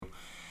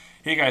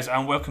Hey guys,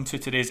 and welcome to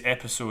today's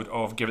episode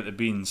of Give It the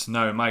Beans.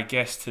 Now, my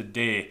guest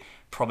today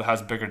probably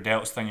has bigger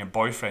delts than your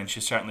boyfriend.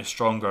 She's certainly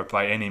stronger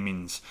by any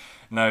means.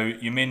 Now,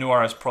 you may know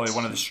her as probably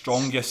one of the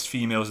strongest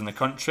females in the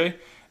country,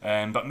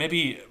 but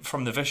maybe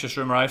from the vicious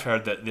rumour I've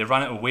heard that they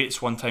ran out of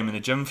weights one time in the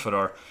gym for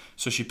her,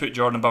 so she put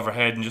Jordan above her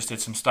head and just did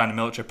some standing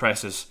military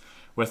presses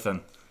with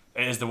him.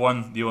 It is the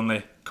one, the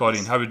only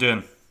Corinne. How are we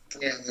doing?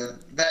 Yeah,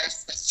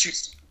 that's true.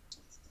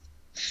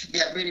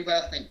 Yeah, really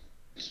well, thank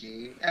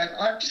you.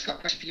 I've just got a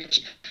question for you.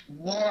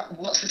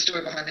 What's the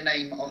story behind the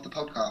name of the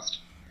podcast?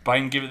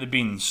 Behind Give It the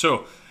Beans.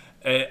 So,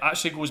 it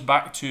actually goes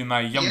back to my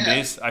young Yeah.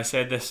 days. I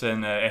said this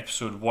in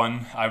episode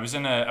one. I was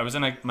in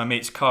my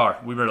mate's car.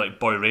 We were like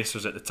boy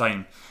racers at the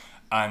time,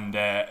 and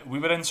we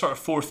were in sort of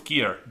fourth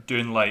gear,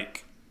 doing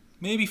like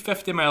maybe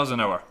 50 miles an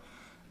hour.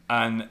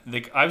 And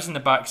I was in the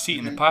back seat,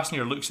 and the Mhm.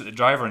 passenger looks at the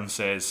driver and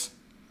says,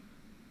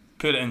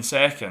 "Put it in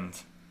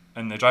second."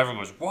 And the driver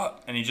goes,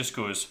 "What?" And he just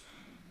goes,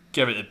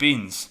 "Give it the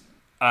beans."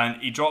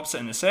 And he drops it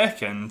in the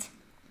second,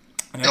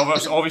 and then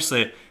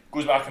obviously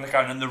goes back in the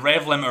car, and the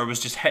rev limiter was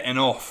just hitting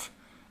off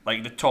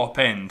like the top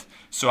end.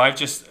 So I've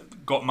just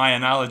got my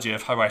analogy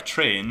of how I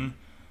train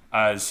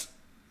as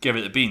give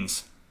it the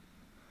beans.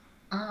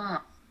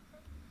 Ah,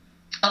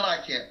 I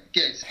like it.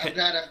 Good. I'm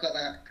glad I've got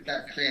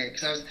that clear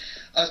because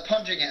I was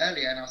pondering it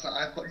earlier and I was like,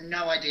 I've got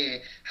no idea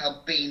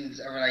how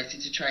beans are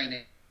related to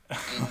training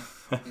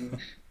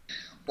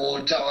or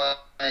diet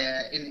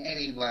in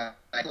any way.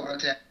 I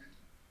thought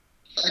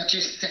I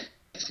just said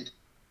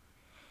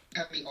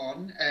have me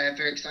on.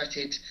 Very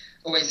excited.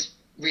 Always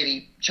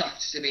really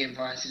chuffed to be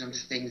invited onto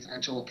things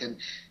and talk and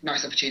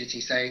nice opportunity.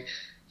 So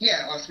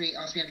yeah, ask me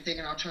anything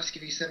and I'll try to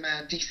give you some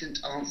decent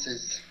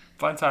answers.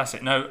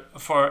 Fantastic. Now,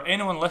 for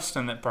anyone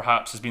listening that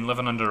perhaps has been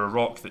living under a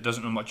rock that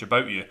doesn't know much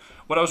about you,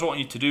 what I was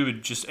wanting you to do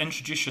would just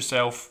introduce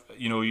yourself,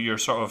 your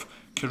sort of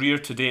career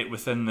to date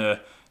within the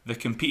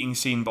competing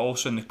scene, but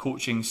also in the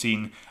coaching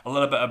scene, a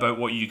little bit about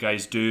what you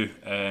guys do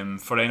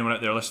for anyone out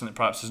there listening that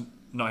perhaps has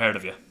not heard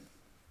of you.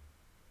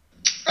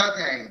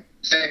 Okay,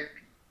 so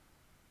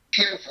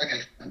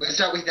okay, we'll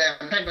start with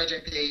I'm trained by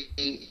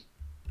JP.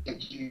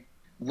 You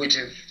would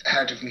have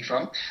heard of me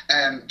from.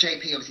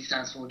 JP obviously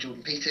stands for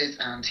Jordan Peters,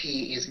 and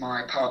he is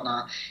my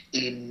partner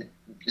in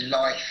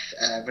life,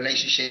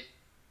 relationships,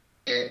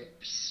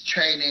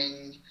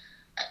 training,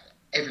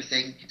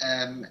 everything.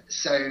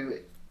 So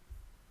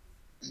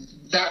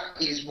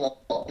that is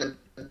what the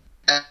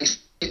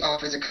it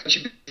offers a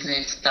coaching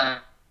business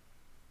back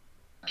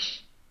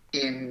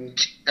in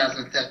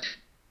 2013.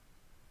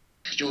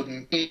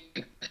 Jordan,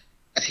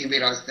 as he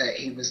realised that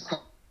he was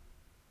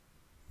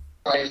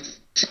quite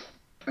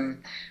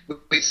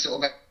with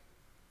sort of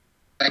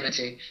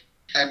ability.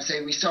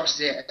 So we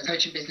started it as a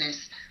coaching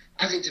business.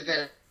 As it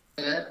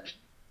developed,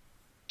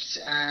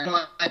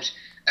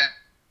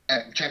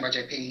 trained by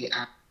JP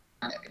and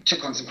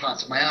took on some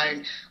clients of my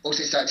own.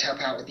 Also started to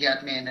help out with the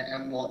admin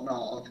and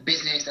whatnot of the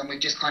business, and we've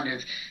just kind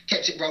of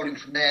kept it rolling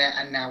from there.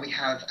 And now we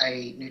have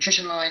a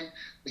nutrition line,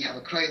 we have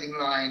a clothing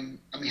line,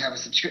 and we have a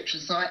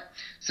subscription site.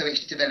 So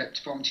it's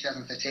developed from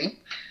 2013.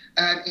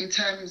 In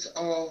terms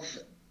of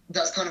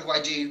that's kind of what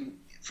I do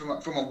from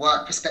a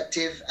work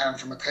perspective and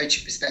from a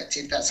coaching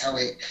perspective. That's how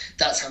it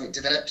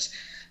developed.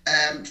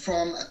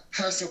 From a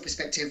personal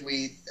perspective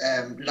with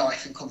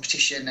life and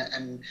competition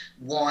and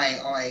why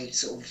I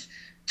sort of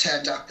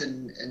turned up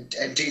and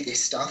do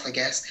this stuff, I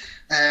guess.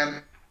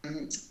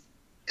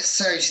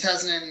 So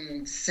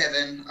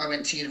 2007, I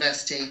went to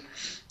university,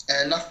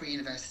 Loughborough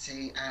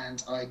University,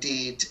 and I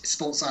did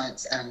sports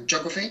science and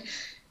geography.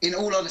 In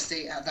all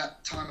honesty, at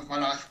that time of my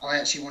life, I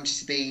actually wanted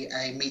to be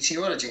a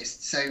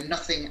meteorologist. So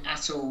nothing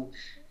at all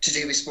to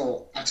do with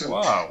sport at all.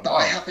 Wow, But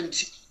I wow. happened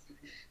to,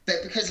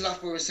 but because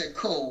Loughborough was so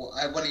cool,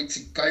 I wanted to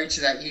go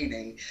to that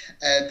uni,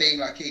 being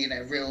like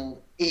a real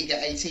eager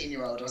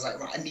 18-year-old. I was like,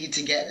 right, I need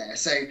to get there.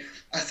 So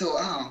I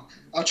thought,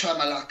 I'll try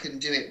my luck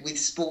and do it with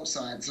sports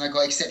science, and I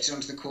got accepted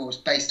onto the course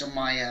based on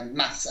my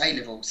maths A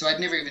level. So I'd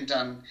never even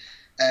done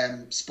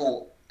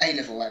sport A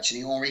level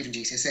actually, or even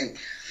GCSE.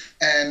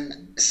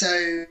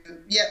 So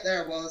yeah,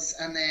 there I was,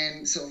 and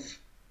then sort of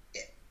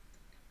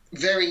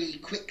very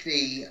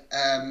quickly,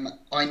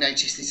 I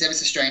noticed this ever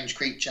so strange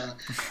creature,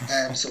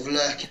 sort of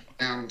looking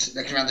around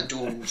the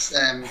dorms,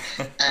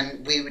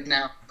 and we would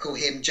now call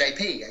him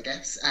JP, I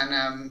guess.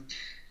 And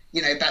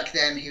back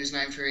then he was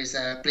known for his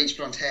bleach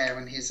blonde hair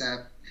and his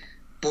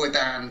boy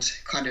band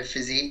kind of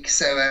physique.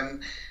 So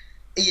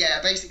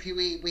yeah, basically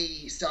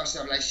we started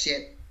our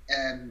relationship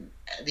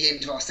at the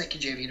end of our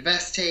second year of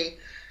university.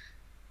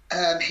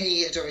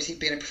 He had obviously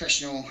been a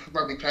professional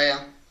rugby player.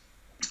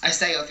 I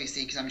say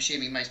obviously because I'm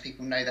assuming most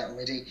people know that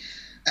already.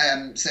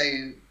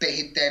 But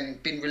he'd then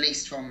been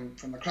released from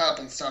the club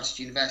and started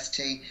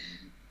university.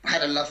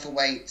 Had a love for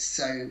weights,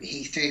 so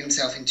he threw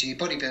himself into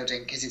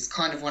bodybuilding because it's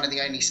kind of one of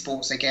the only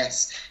sports, I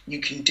guess, you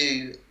can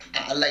do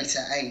at a later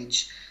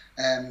age.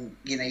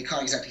 You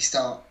can't exactly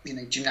start,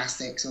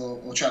 gymnastics or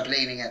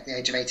trampolining at the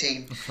age of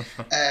 18.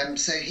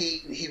 So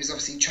he was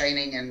obviously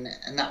training and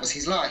that was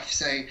his life.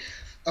 So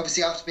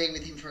obviously after being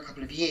with him for a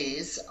couple of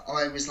years,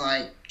 I was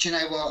like, do you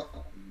know what?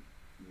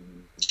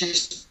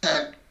 just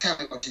tell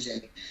me what to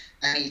do.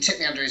 And he took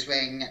me under his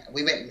wing.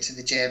 We went into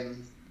the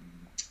gym,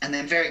 and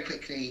then very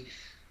quickly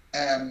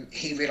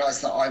he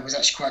realised that I was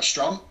actually quite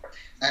strong,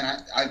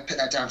 and I put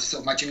that down to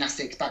sort of my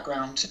gymnastics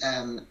background,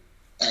 and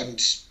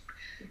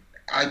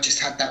I just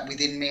had that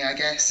within me, I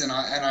guess, and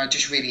I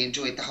just really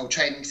enjoyed the whole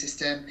training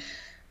system.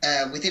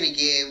 Within a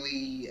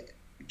year,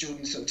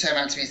 Jordan sort of turned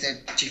around to me and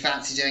said, "Do you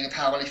fancy doing a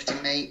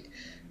powerlifting meet?"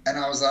 And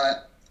I was like,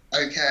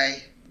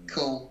 "Okay,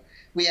 cool."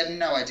 We had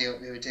no idea what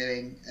we were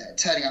doing.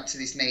 Turning up to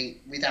this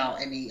meet without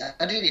any,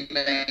 I didn't even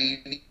know you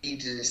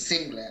needed a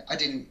singlet. I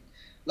didn't,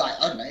 like,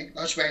 I don't know,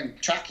 I was wearing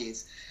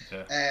trackies.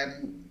 Yeah.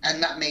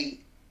 And that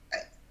meet,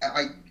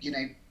 I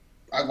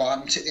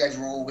won, took the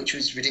overall, which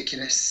was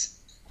ridiculous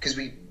because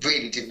we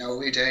really didn't know what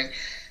we were doing.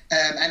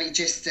 And it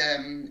just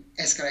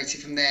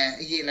escalated from there.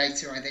 A year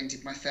later, I then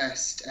did my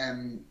first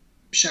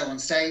show on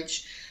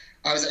stage.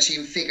 I was actually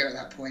in figure at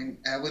that point.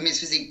 Women's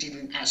physique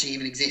didn't actually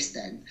even exist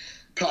then.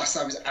 Plus,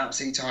 I was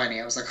absolutely tiny.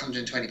 I was like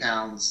 120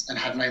 pounds and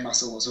had no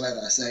muscle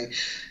whatsoever. So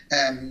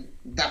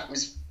that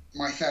was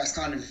my first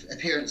kind of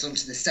appearance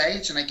onto the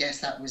stage. And I guess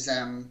that was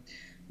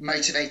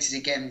motivated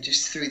again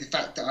just through the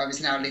fact that I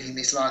was now living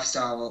this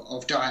lifestyle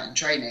of diet and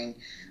training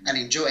and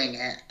enjoying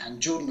it.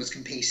 And Jordan was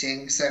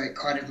competing. So it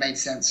kind of made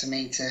sense for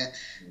me to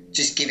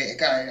just give it a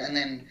go. And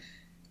then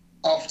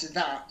after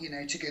that,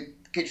 took a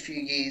good few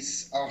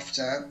years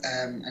after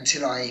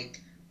until I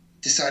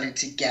decided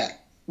to get,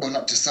 well,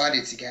 not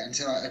decided to get,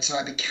 until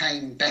I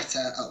became better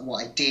at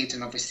what I did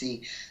and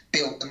obviously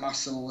built the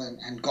muscle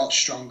and got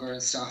stronger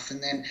and stuff.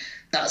 And then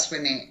that's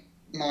when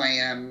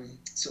my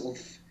sort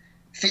of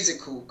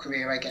physical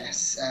career, I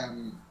guess,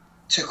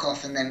 took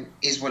off and then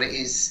is what it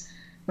is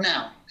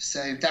now.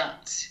 So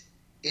that,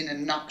 in a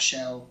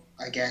nutshell,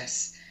 I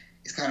guess,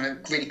 is kind of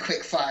a really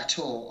quick fire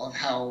tour of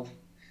how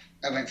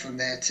I went from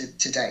there to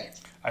today.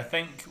 I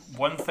think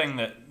one thing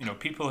that,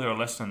 people who are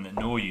listening that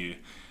know you,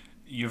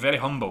 you're very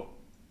humble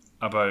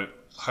about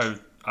how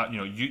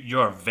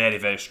you're very,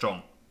 very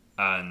strong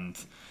and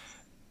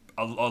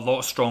a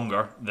lot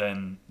stronger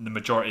than the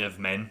majority of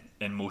men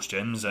in most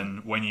gyms.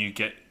 And when you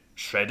get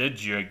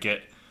shredded, you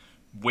get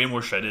way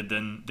more shredded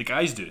than the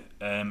guys do.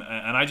 And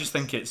I just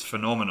think it's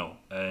phenomenal.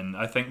 And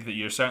I think that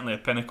you're certainly a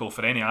pinnacle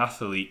for any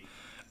athlete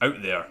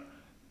out there,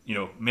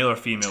 male or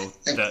female,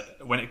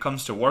 that when it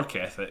comes to work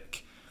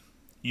ethic,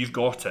 you've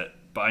got it.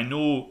 But I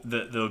know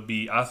that there'll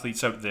be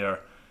athletes out there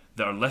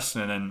that are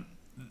listening, and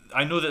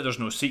I know that there's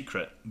no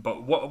secret,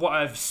 but what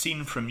I've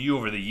seen from you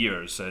over the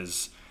years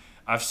is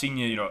I've seen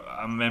you,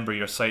 I remember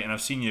your site, and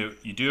I've seen you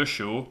do a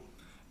show,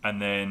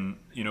 and then,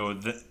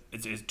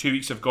 it's 2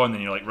 weeks have gone,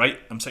 and you're like, right,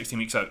 I'm 16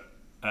 weeks out,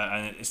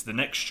 and it's the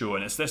next show,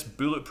 and it's this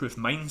bulletproof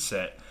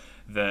mindset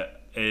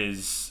that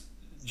is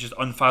just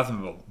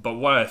unfathomable. But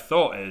what I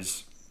thought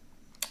is,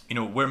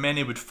 where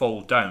many would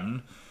fall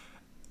down,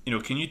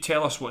 can you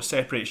tell us what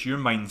separates your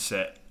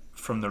mindset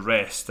from the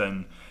rest?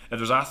 And if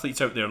there's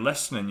athletes out there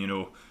listening,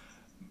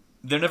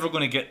 they're never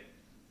going to get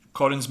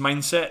Corinne's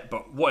mindset,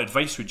 but what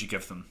advice would you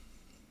give them?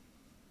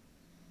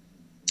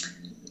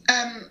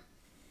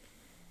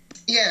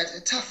 Yeah,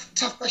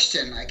 tough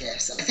question, I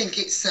guess. I think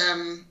it's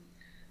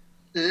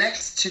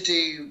less to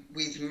do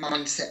with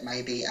mindset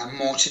maybe and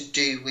more to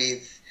do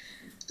with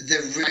the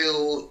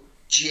real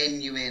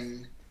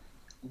genuine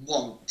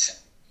want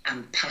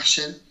and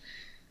passion.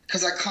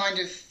 Because I kind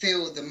of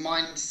feel the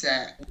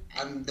mindset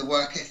and the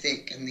work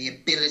ethic and the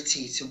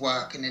ability to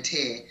work and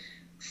adhere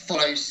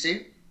follows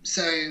suit.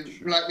 So,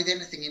 like with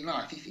anything in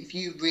life, if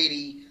you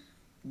really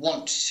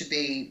want to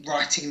be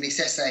writing this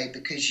essay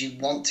because you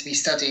want to be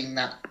studying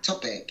that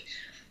topic,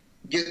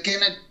 you're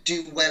going to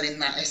do well in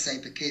that essay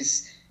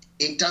because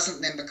it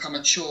doesn't then become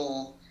a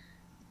chore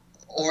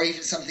or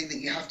even something that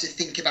you have to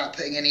think about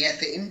putting any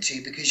effort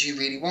into because you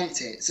really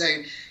want it. So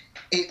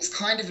it's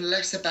kind of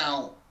less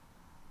about,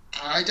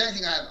 I'm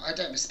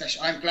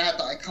glad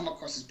that I come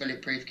across as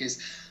bulletproof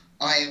because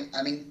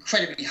I'm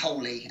incredibly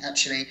holy,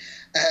 actually.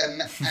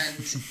 And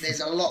there's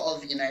a lot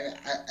of,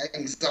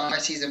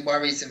 anxieties and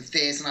worries and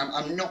fears, and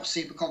I'm not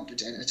super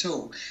confident at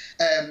all.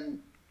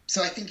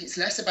 So I think it's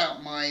less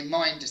about my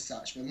mind as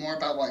such, but more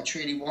about what I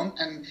truly want.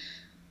 And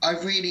I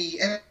really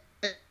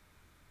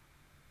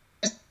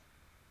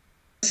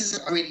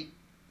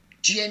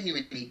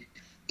genuinely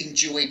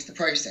enjoyed the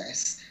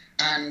process,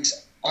 and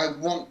I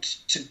want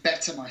to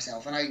better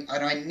myself, and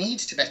I need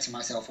to better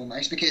myself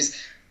almost because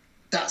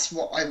that's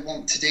what I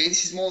want to do.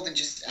 This is more than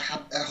just a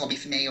hobby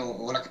for me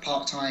or like a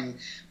part-time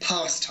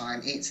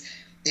pastime. It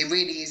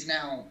really is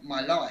now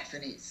my life,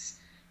 and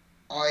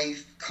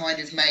I've kind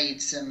of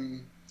made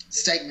some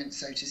statements,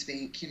 so to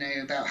speak,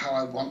 about how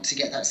I want to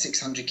get that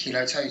 600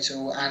 kilo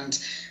total, and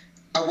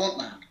I want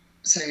that.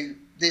 So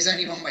there's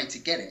only one way to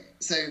get it.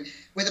 So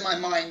whether my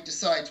mind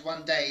decides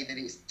one day that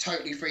it's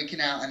totally freaking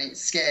out and it's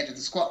scared of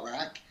the squat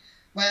rack,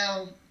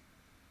 well,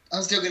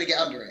 I'm still going to get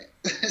under it.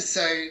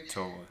 So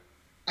Totally.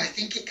 I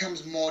think it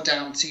comes more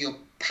down to your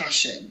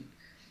passion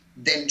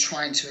than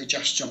trying to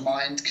adjust your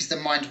mind, because the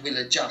mind will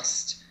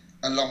adjust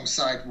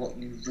alongside what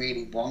you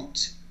really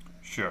want.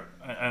 Sure.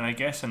 And I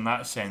guess in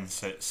that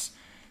sense, it's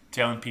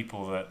telling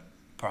people that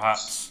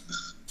perhaps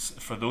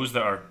for those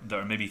that are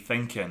maybe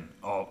thinking,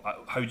 oh,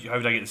 how do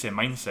I get the same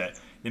mindset?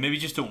 They maybe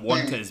just don't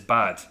want it as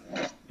bad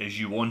as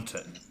you want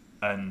it,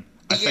 and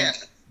I Yeah.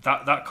 think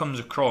that comes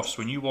across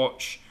when you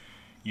watch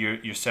your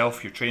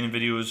training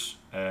videos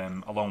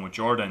along with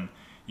Jordan.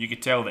 You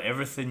could tell that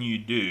everything you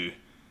do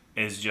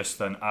is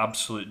just an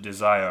absolute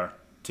desire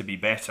to be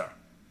better,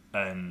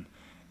 and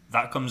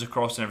that comes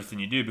across in everything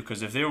you do.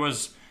 Because if I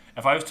was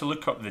to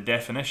look up the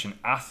definition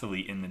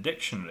athlete in the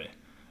dictionary,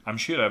 I'm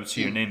sure I would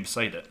see your name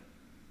beside it.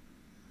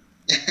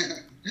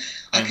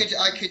 I could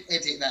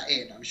edit that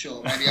in. I'm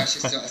sure. Maybe I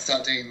should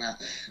start doing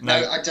that. No,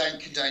 I don't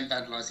condone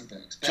vandalising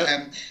books.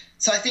 But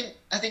so I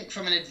think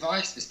from an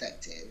advice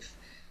perspective,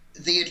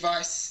 the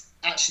advice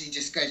actually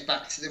just goes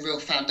back to the real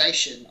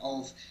foundation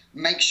of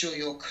make sure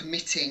you're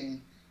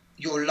committing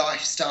your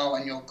lifestyle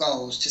and your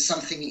goals to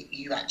something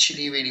you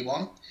actually really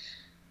want.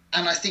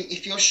 And I think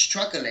if you're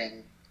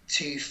struggling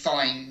to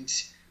find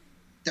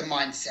the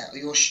mindset, or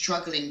you're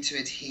struggling to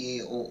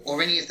adhere,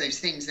 or any of those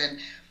things, then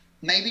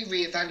maybe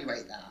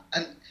reevaluate that.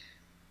 And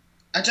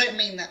I don't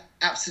mean that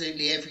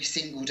absolutely every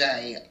single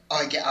day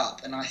I get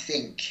up and I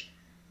think,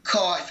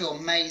 "Cool, I feel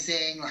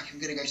amazing, like I'm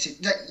going to go to..."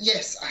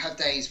 Yes, I have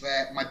days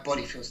where my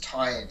body feels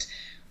tired.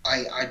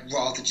 I'd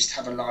rather just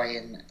have a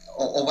lie-in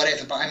or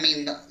whatever. But I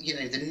mean, the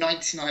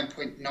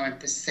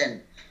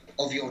 99.9%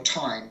 of your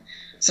time.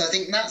 So I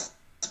think that's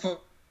probably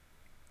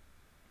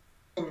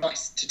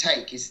nice to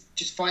take, is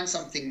just find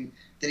something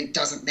that it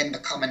doesn't then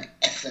become an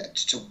effort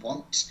to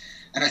want.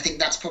 And I think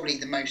that's probably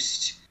the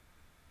most...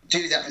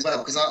 do that as well,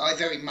 because I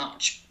very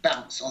much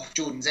bounce off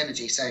Jordan's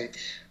energy. So,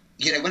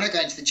 when I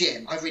go into the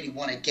gym, I really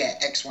want to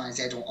get X, Y, and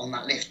Z on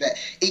that lift. But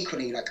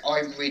equally, like,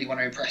 I really want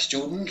to impress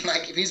Jordan.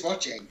 Like, if he's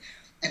watching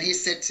and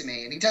he's said to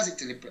me, and he does it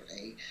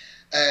deliberately,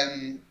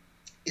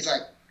 he's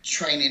like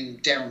training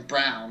Darren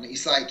Brown.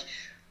 He's like,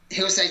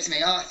 he'll say to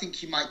me, "Oh, I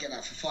think you might get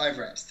that for 5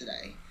 reps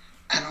today."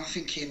 And I'm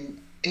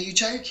thinking, are you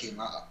joking?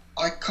 Like,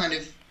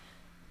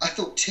 I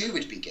thought 2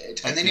 would be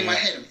good. And then in my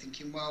head, I'm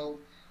thinking, well,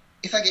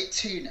 if I get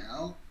 2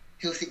 now,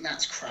 he'll think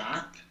that's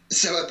crap,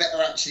 so I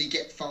better actually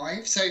get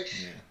 5. So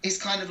it's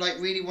kind of like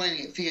really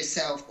wanting it for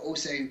yourself, but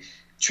also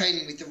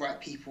training with the right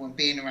people and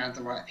being around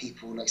the right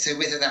people. Like, so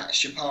whether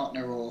that's your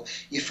partner or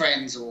your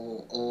friends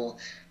or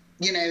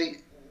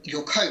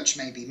your coach,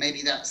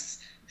 maybe that's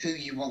who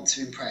you want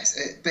to impress.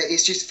 But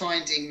it's just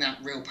finding that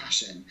real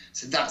passion.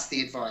 So that's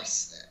the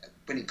advice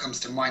when it comes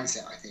to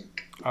mindset, I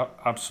think.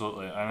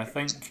 Absolutely. And I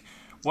think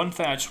one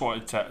thing I just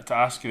wanted to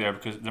ask you there,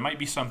 because there might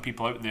be some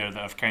people out there that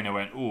have kind of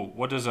went, "Oh,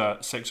 what does a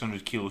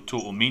 600 kilo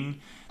total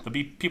mean?" There'll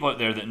be people out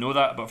there that know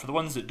that, but for the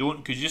ones that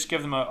don't, could you just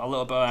give them a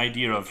little bit of an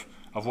idea of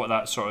what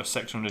that sort of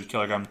 600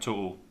 kilogram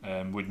total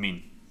would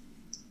mean?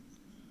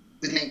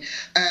 With me,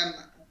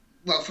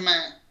 well, from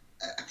a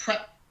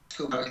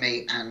practical with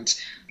me, and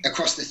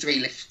across the 3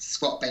 lifts,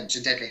 squat, bench,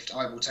 and deadlift,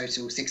 I will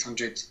total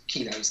 600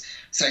 kilos.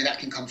 So that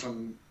can come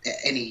from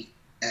any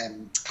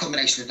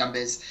combination of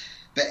numbers.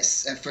 But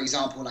for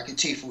example, like a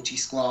 240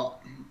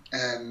 squat,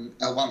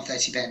 a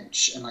 130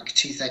 bench, and like a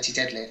 230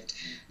 deadlift,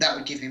 that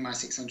would give me my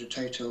 600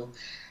 total.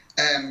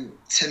 On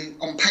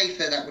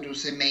paper, that would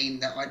also mean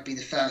that I'd be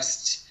the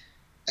first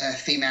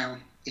female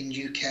in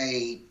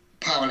UK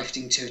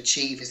powerlifting to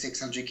achieve a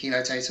 600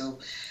 kilo total,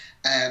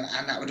 and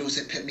that would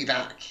also put me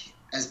back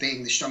as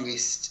being the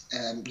strongest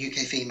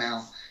UK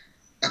female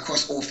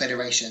across all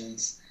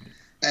federations.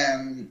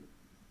 And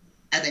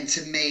then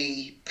to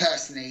me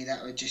personally,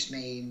 that would just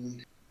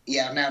mean,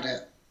 yeah, I've nailed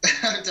it.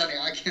 I've done it.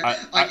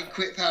 I can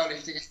quit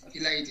powerlifting as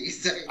you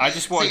ladies. So,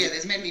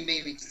 there's many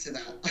meanings to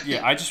that.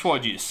 Yeah, I just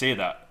wanted you to say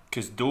that,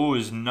 because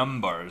those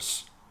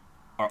numbers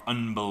are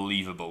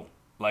unbelievable.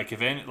 Like,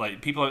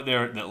 people out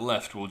there that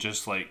lift will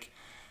just like,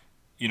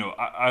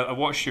 I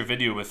watched your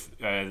video with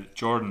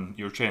Jordan.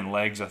 You were training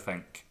legs, I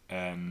think.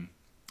 And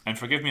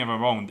forgive me if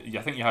I'm wrong.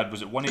 I think you had,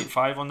 was it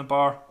 185 on the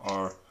bar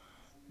or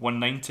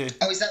 190?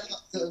 Oh, is that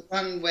the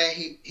one where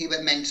he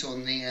went mental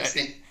on the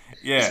Smith?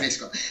 Yeah. Smith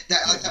squat.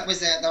 That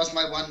was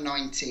my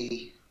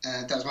 190.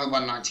 That was my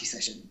 190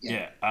 session.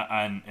 Yeah.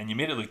 And you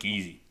made it look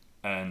easy.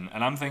 And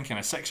I'm thinking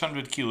a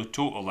 600 kilo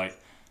total, like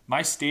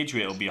my stage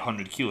weight will be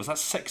 100 kilos.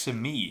 That's 6 of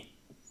me.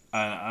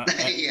 And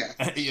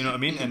you know what I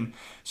mean? And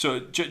so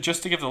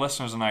just to give the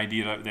listeners an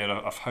idea out there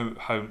of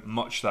how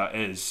much that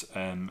is,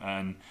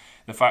 and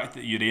the fact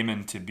that you're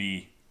aiming to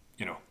be,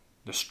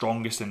 the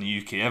strongest in the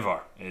UK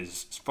ever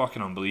is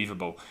fucking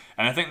unbelievable.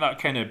 And I think that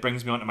kind of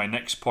brings me on to my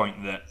next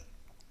point, that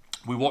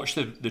we watch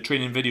the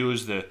training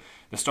videos,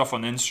 the stuff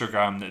on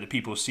Instagram that the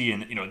people see,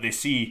 and they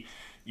see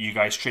you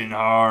guys training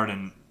hard,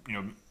 and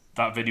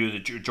that video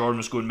that Jordan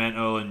was going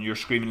mental and you're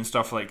screaming and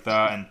stuff like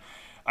that. And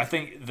I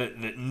think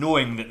that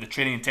knowing that the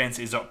training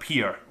intensity is up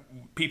here,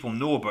 people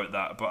know about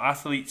that. But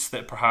athletes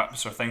that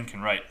perhaps are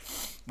thinking, right,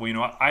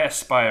 well, I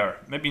aspire,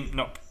 maybe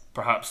not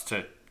perhaps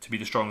to be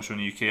the strongest in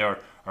the UK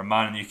or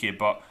man in the UK,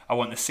 but I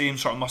want the same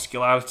sort of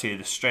muscularity,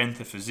 the strength,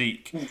 the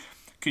physique.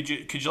 Could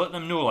you let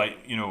them know, like,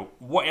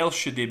 what else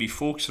should they be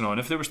focusing on?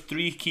 If there was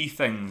 3 key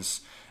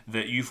things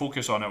that you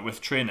focus on it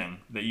with training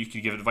that you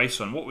could give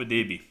advice on, what would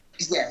they be?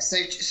 Yeah, so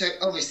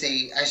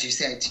obviously, as you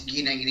said,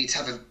 you need to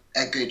have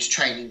a good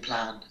training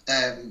plan,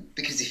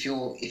 because if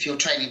your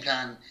training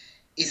plan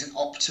isn't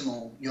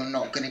optimal, you're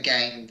not going to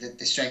gain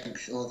the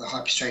strength or the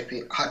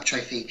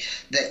hypertrophy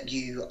that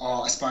you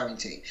are aspiring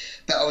to.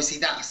 But obviously,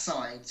 that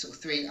aside, sort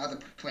of three other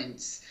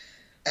points.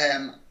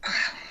 Um,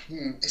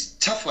 it's a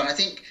tough one. I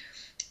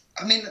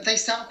mean, they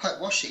sound quite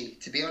washy,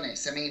 to be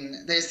honest. I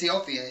mean, there's the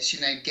obvious,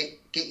 get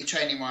your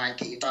training right,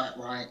 get your diet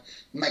right,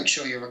 make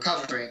sure you're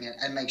recovering,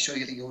 and make sure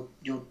that your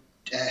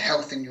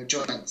health and your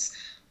joints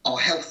are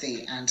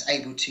healthy and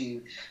able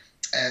to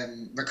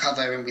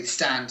recover and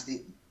withstand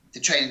the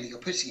training that you're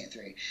putting it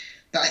through.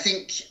 But I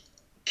think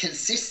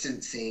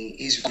consistency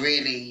is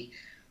really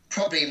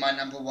probably my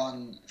number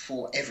one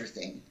for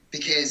everything,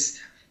 because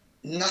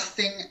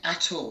nothing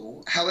at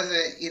all. However,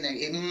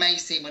 it may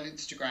seem on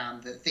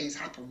Instagram that things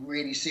happen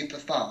really super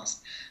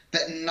fast,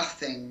 but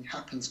nothing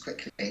happens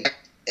quickly.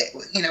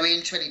 We're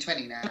in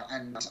 2020 now,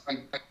 and I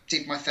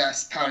did my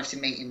first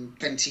powerlifting meet in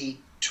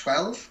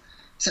 2012,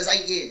 so it's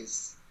 8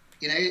 years.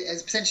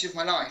 As a percentage of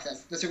my life,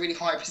 that's a really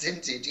high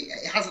percentage.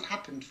 It hasn't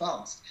happened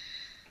fast.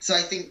 So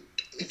I think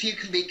if you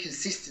can be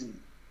consistent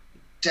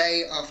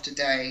day after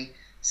day,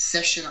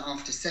 session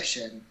after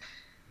session,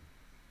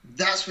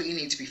 that's what you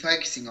need to be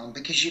focusing on,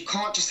 because you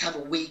can't just have a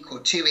week or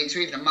 2 weeks or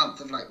even a month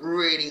of like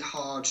really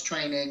hard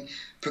training,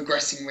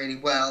 progressing really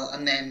well,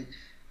 and then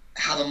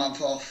have a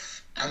month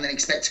off and then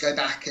expect to go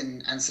back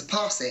and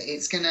surpass it.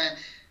 It's going to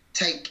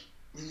take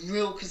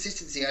real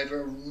consistency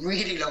over a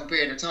really long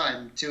period of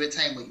time to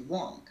attain what you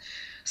want.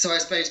 So I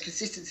suppose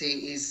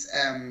consistency is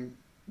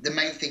the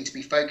main thing to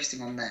be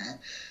focusing on there.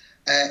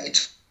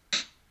 It's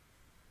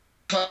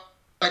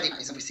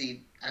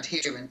obviously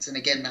adherence, and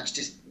again, that's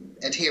just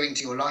adhering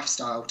to your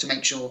lifestyle to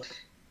make sure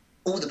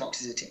all the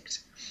boxes are ticked.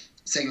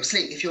 So your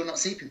sleep, if you're not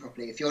sleeping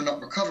properly, if you're not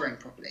recovering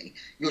properly,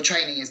 your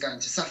training is going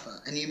to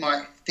suffer. And you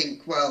might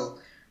think, well,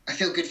 I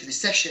feel good for the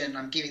session,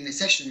 I'm giving the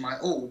session my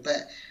all,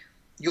 but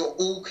your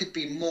all could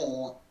be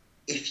more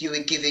if you were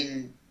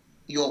giving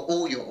your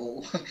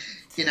all,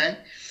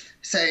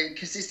 So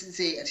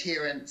consistency,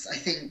 adherence, I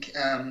think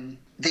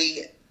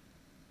the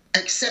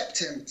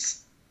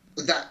acceptance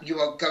that you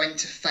are going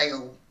to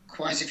fail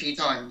quite a few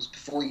times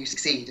before you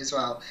succeed as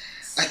well.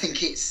 I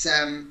think it's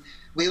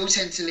we all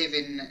tend to live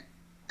in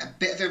a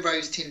bit of a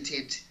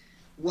rose-tinted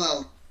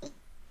world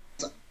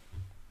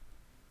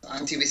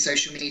with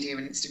social media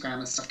and Instagram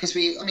and stuff, because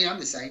I'm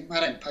the same. I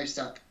don't post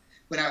up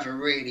when I have a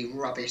really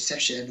rubbish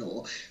session,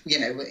 or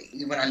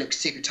when I look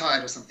super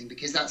tired or something,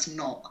 because that's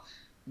not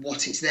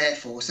what it's there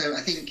for. So I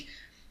think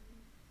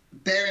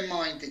bear in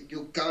mind that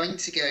you're going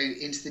to go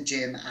into the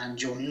gym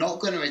and you're not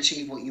going to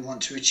achieve what you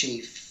want to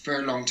achieve for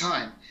a long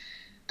time.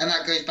 And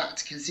that goes back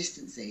to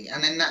consistency.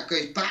 And then that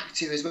goes back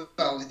to, as well,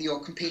 whether you're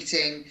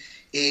competing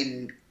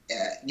in,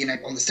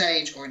 on the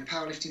stage or in a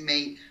powerlifting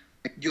meet,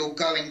 you're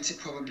going to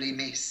probably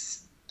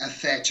miss a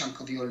fair chunk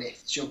of your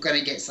lifts. You're going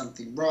to get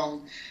something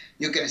wrong.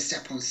 You're going to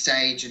step on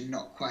stage and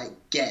not quite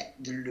get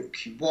the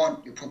look you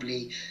want.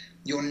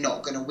 You're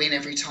not going to win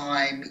every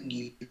time.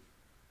 You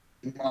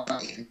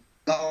might even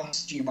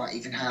last. You might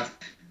even have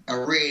a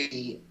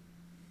really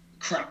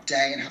crap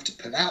day and have to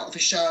pull out of a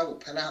show or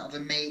pull out of a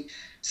meet.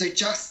 So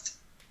just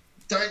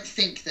don't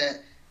think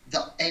that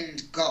the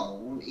end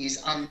goal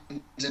is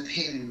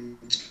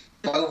underpinned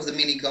by all the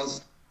mini goals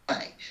of the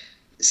way.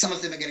 Some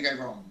of them are going to go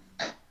wrong.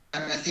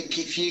 And I think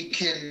if you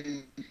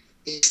can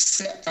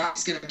accept that,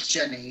 it's going to make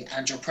your journey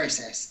and your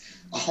process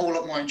a whole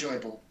lot more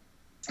enjoyable.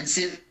 And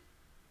since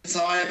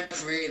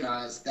I've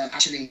realised that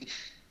actually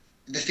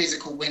the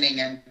physical winning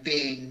and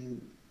being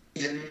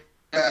the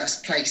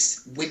first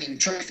place winning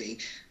trophy,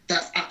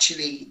 that's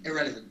actually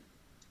irrelevant.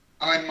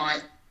 I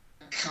might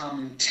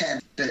come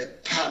 10th,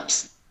 but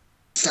perhaps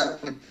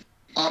that would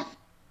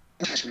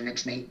actually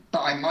next meet,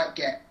 but I might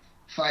get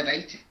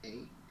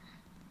 580,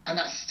 and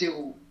that's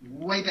still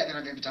way better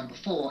than I've ever done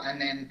before, and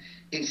then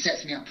it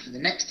sets me up for the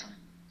next time.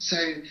 So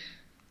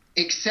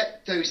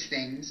accept those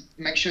things,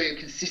 make sure you're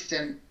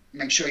consistent,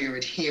 make sure you're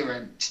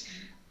adherent,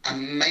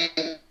 and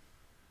make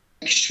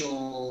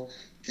sure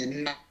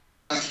that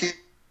nothing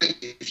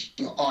is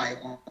your eye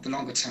on the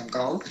longer term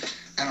goal.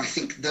 And I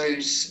think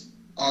those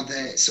are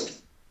the sort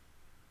of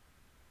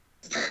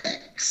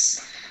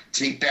effects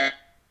to be very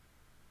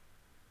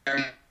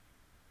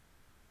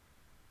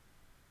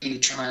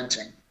trying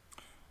to.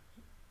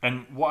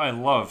 And what I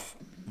love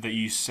that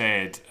you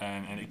said,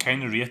 and it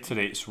kind of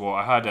reiterates what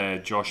I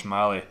had Josh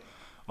Malley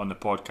on the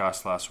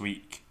podcast last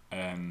week,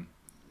 and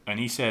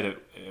he said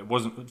it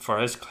wasn't for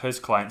his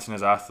clients and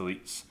his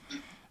athletes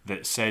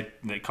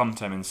that come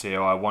to him and say,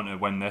 oh, I want to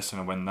win this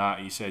and I win that.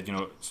 He said,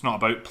 it's not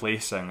about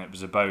placing, it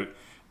was about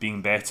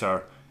being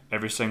better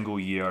every single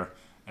year,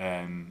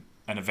 and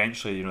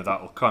eventually,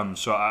 that'll come.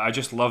 So I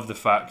just love the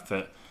fact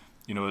that,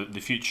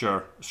 the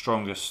future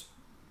strongest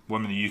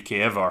woman in the UK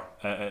ever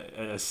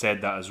has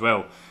said that as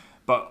well.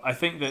 But I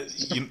think that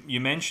you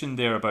mentioned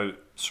there about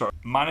sort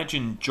of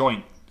managing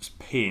joints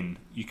pain,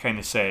 you kind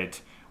of said,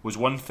 was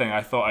one thing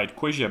I thought I'd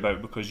quiz you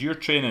about, because you're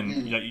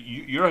training,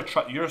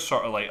 you're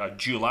sort of like a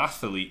dual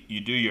athlete.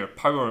 You do your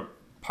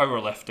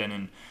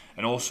powerlifting,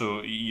 and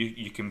also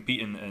you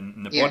compete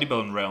in the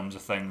bodybuilding realms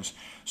of things.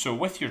 So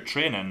with your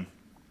training,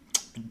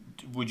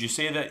 would you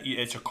say that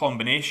it's a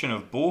combination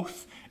of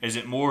both? Is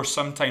it more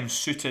sometimes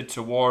suited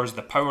towards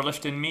the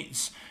powerlifting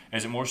meets?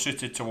 Is it more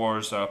suited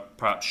towards a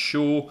perhaps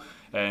show?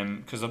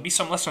 Because there'll be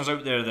some listeners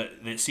out there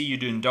that see you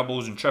doing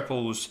doubles and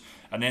triples,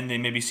 and then they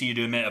maybe see you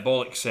do a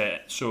metabolic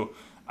set. So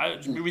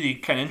I'd be really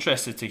kind of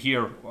interested to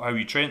hear how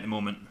you train at the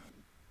moment.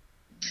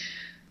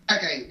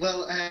 Okay,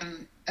 well, I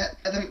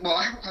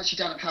haven't actually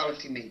done a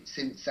powerlifting meet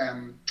since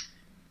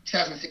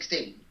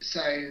 2016,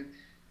 so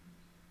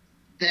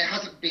there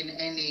hasn't been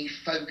any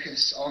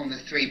focus on the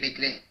three big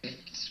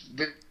lifts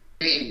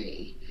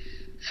really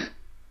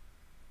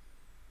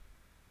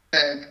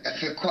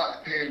for quite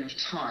a period of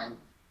time.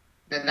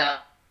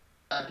 That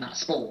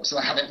sport, so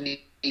I haven't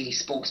really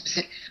sport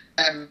specific.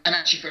 And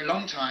actually, for a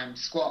long time,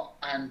 squat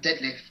and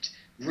deadlift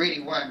really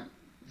weren't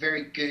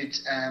very good.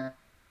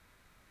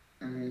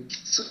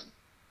 Sort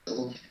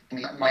of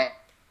my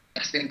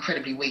has been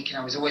incredibly weak, and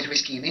I was always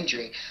risking an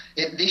injury.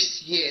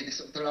 This year,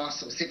 the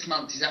last 6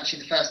 months, is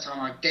actually the first time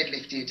I've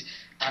deadlifted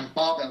and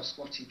barbell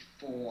squatted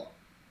for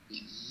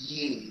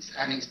years,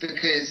 and it's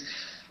because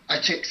I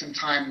took some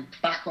time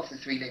back off the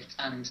three lifts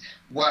and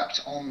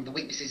worked on the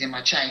weaknesses in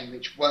my chain,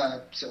 which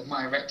were sort of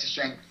my erector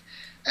strength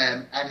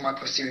and my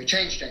posterior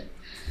chain strength.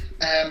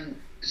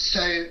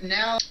 So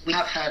now we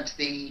have had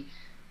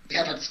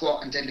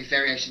squat and deadlift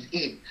variations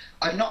in.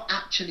 I've not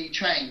actually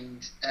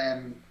trained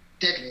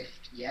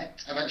deadlift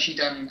yet. I've actually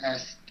done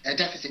a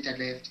deficit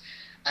deadlift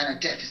and a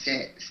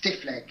deficit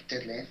stiff leg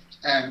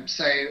deadlift.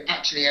 So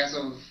actually, as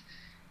of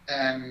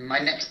my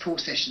next pull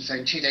session, so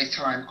in 2 days'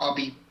 time, I'll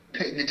be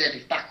putting the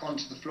deadlift back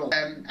onto the floor.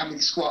 And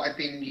with squat, I've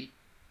been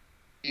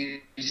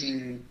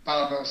using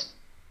barbell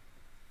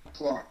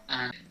squat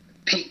and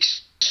peak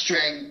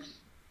strength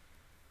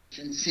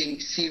and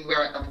see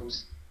where it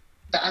doubles.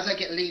 But as I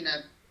get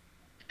leaner,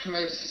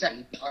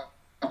 closer, I'll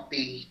not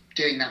be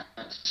doing that.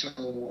 So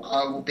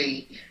I will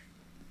be,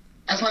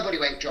 as my body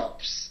weight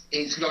drops,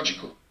 it's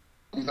logical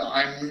that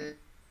I'm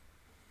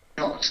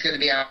not going to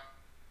be able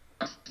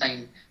to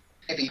sustain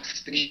heavy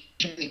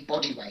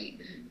body weight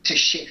to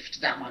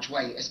shift that much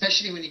weight,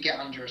 especially when you get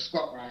under a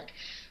squat rack.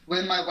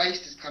 When my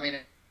waist is coming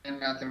in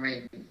another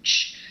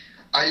inch,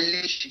 I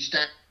literally just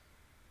don't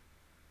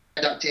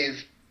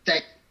productive.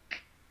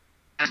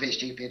 A bit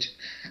stupid,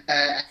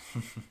 and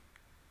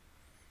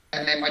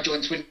then my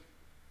joints will.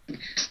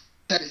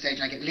 At the stage,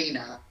 I get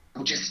leaner.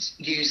 I'll just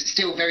use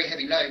still very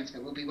heavy loads,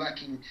 but we'll be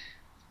working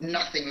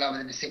nothing lower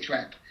than a 6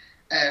 rep,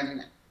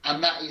 and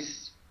that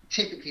is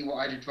typically what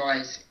I'd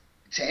advise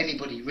to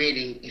anybody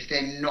really if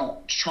they're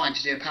not trying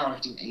to do a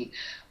powerlifting meet.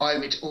 I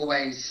would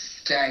always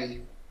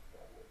stay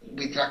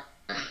with like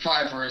a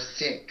 5 or a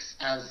 6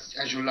 as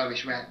your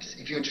lowest reps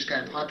if you're just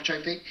going for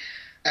hypertrophy.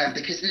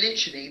 Because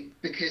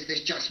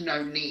there's just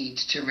no need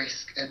to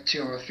risk a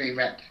 2 or 3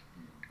 rep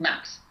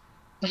max.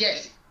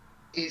 Yes,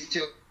 it's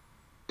still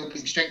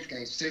strength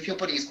gains. So if your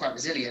body is quite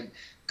resilient,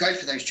 go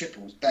for those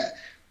triples. But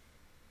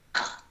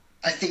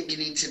I think you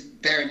need to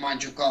bear in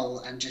mind your goal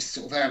and just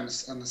sort of err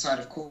on the side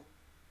of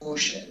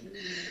caution.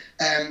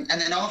 And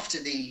then after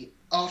the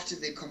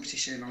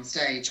competition on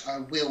stage, I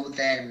will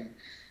then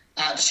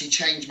actually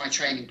change my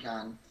training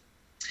plan,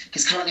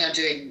 because currently I'm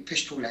doing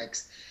push-pull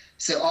legs.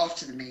 So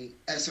after the meet,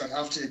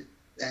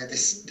 the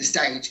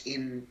stage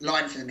in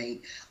line for the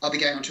meet, I'll be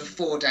going on to a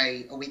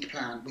 4-day-a-week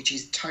plan, which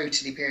is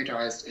totally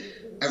periodised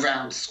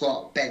around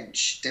squat,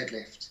 bench,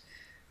 deadlift.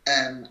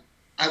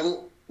 I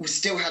will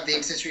still have the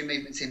accessory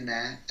movements in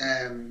there,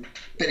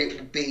 but it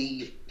will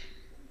be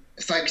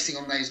focusing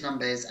on those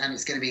numbers, and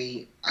it's going to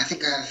be, I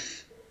think I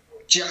have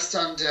just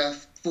under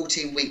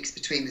 14 weeks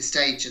between the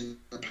stage and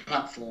the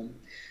platform.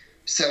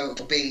 So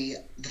it'll be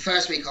the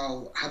first week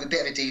I'll have a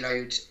bit of a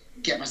deload,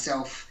 get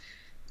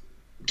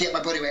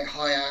my body weight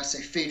higher, so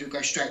food will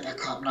go straight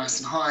back up nice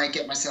and high,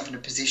 get myself in a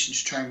position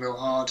to train real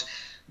hard.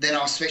 Then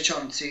I'll switch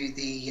on to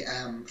the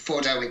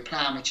 4-day-a-week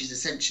plan, which is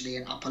essentially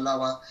an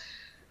upper-lower,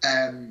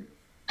 and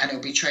it'll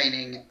be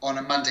training on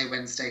a Monday,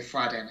 Wednesday,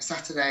 Friday and a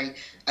Saturday,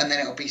 and then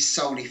it'll be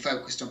solely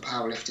focused on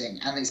powerlifting.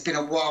 And it's been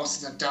a while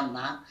since I've done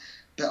that,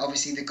 but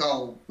obviously the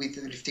goal with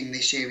the lifting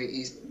this year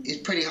is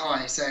pretty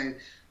high, so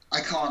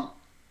I can't,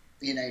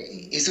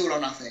 it's all or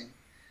nothing.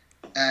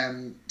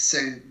 So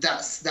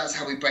that's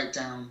how we break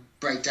down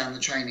the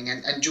training,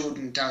 and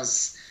Jordan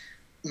does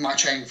my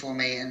training for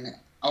me, and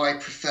I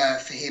prefer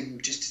for him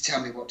just to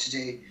tell me what to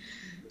do,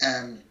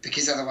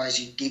 because otherwise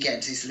you get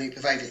into this loop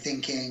of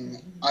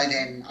overthinking.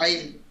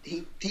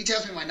 He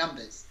tells me my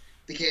numbers,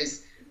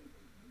 because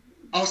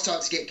I'll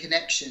start to get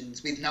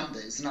connections with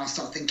numbers, and I'll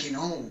start thinking,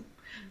 oh,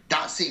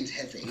 that seems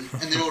heavy,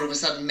 and then all of a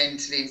sudden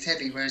mentally it's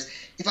heavy, whereas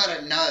if I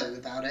don't know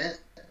about it,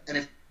 and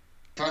if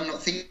I'm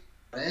not thinking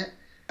about it,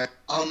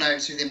 I'll know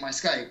it's within my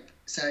scope.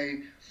 So,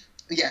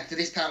 yeah, for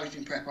this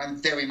powerlifting prep, I'm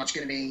very much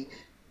going to be,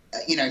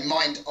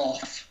 mind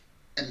off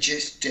and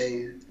just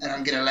do, and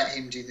I'm going to let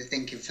him do the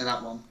thinking for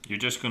that one. You're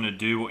just going to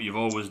do what you've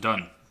always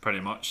done,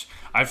 pretty much.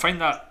 I find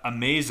that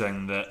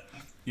amazing that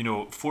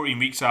 14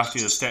 weeks after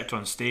they've stepped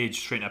on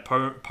stage training a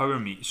power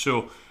meet.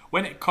 So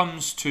when it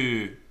comes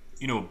to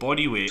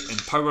body weight and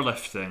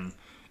powerlifting,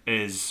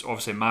 is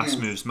obviously mass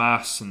moves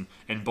mass, and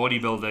in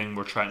bodybuilding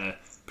we're trying to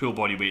pull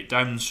body weight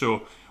down.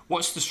 So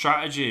what's the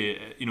strategy,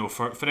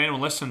 for anyone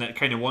listening that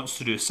kind of wants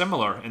to do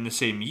similar in the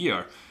same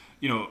year?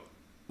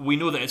 We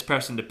know that it's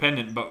person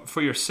dependent, but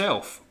for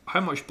yourself,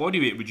 how much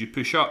body weight would you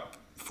push up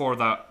for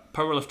that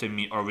powerlifting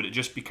meet, or would it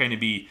just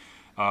be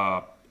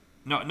not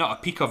a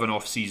peak of an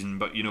off season,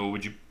 but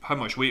how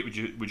much weight would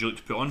you look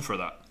to put on for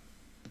that?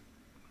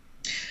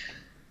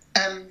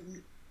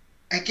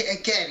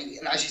 Again,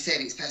 as you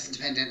said, it's person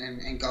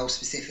dependent and goal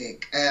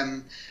specific.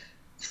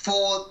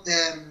 For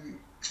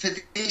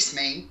this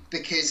meet,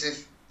 because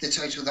of the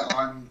total that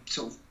I'm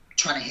sort of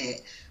trying to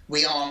hit,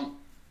 we aren't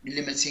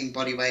limiting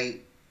body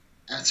weight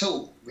at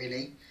all,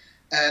 really.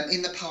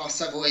 In the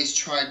past, I've always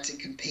tried to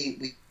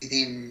compete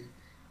within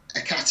a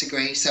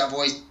category, so I've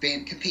always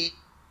been competing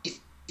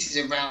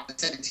around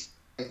the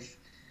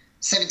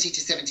 70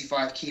 to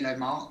 75 kilo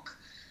mark.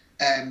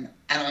 And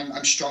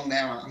I'm strong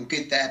there, I'm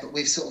good there, but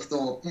we've sort of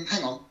thought,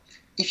 hang on,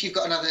 if you've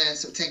got another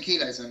sort of 10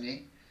 kilos on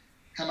you,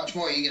 how much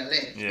more are you going to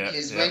lift? Yeah,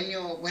 because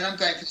when I'm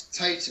going for the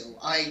total,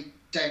 I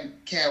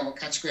don't care what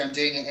category I'm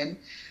doing it in.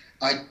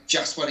 I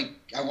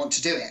want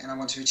to do it and I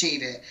want to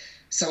achieve it.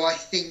 So I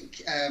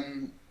think,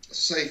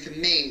 so for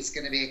me, it's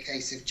going to be a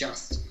case of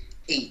just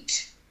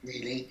eat,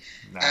 really.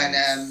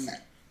 Nice. And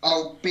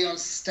I'll be on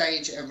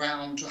stage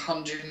around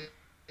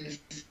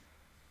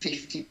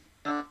 150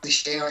 pounds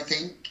this year, I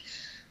think.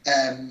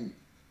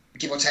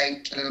 Give or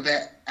take a little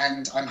bit,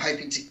 and I'm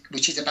hoping to,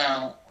 which is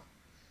about,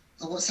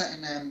 what's that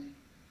in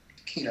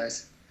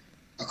kilos?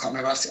 I can't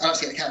remember. I'll have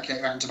to get the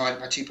calculator out and divide it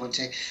by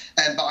 2.2.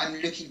 But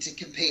I'm looking to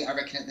compete, I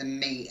reckon, at the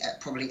meet at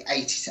probably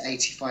 80 to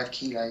 85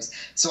 kilos.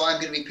 So I'm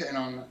going to be putting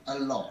on a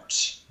lot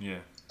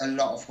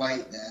of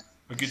weight there.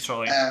 A good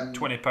sort of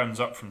 20 pounds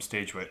up from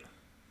stage weight.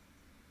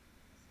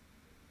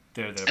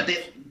 There. A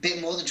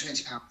bit more than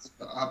 20 pounds.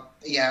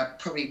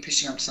 Probably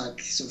pushing up to like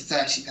sort of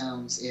 30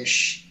 pounds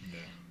ish.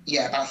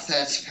 Yeah, about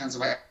 30 pounds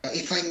away.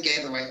 If I can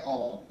get the weight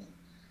on,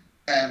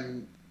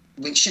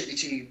 which shouldn't be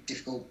too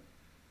difficult.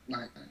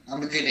 Like,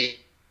 I'm a good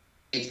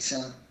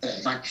eater,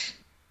 but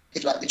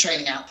if like the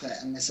training output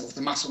and the sort of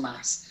the muscle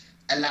mass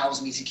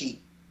allows me to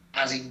keep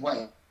adding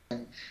weight,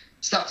 and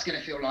stuff's going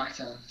to feel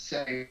lighter.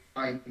 So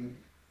I'm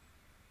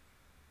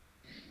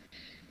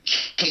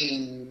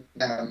keen.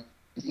 So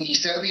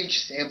it'll be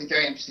interesting. It'll be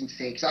very interesting to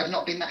see, because I've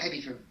not been that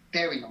heavy for a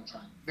very long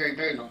time, very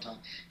very long time,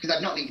 because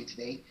I've not needed to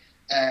be.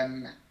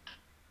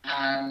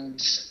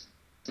 And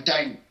I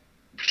don't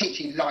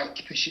particularly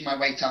like pushing my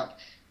weight up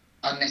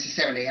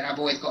unnecessarily, and I've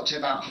always got to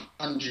about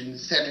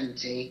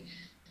 170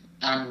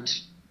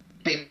 and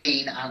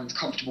been and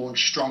comfortable and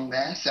strong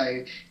there,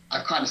 so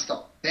I've kind of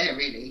stopped there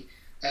really,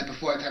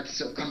 before I've had to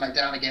sort of come back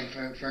down again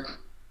for a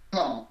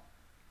comp.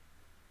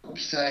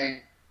 So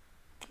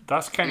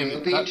that's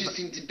it'll be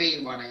interesting to be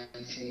in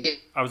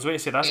 180. I was going to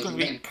say, that's going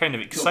to be kind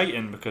of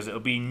exciting, because it'll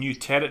be new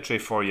territory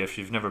for you if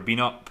you've never been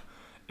up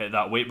at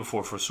that weight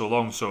before for so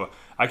long. So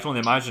I can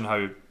only imagine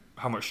how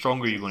much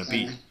stronger you're going to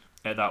be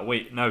at that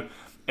weight. Now,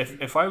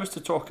 if I was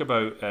to talk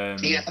about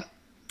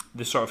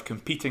the sort of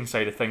competing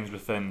side of things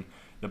within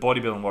the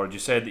bodybuilding world, you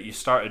said that you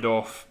started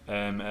off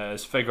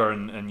as figure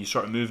and you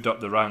sort of moved up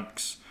the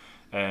ranks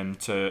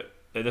to,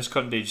 at this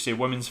current age, you say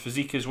women's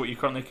physique is what you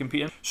currently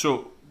compete in.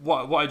 So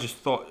what I just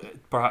thought,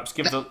 perhaps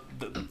give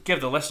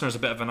the listeners a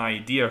bit of an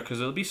idea, because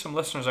there'll be some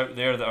listeners out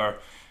there that are,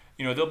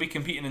 they'll be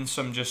competing in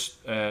some just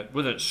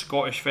whether it's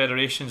Scottish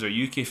federations or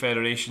UK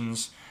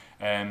federations,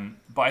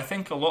 but I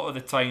think a lot of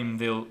the time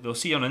they'll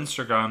see on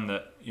Instagram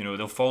that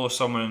they'll follow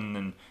someone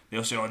and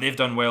they'll say, oh, they've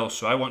done well,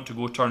 so I want to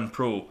go turn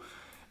pro,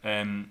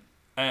 and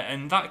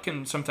that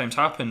can sometimes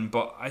happen.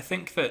 But I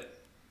think that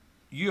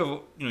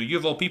you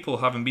of all people,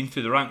 having been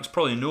through the ranks,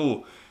 probably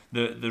know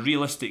the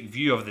realistic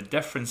view of the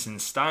difference in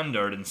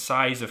standard and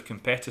size of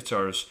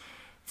competitors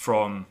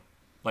from,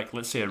 like,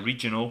 let's say a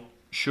regional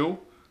show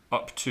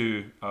up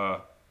to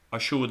a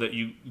show that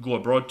you go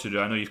abroad to do.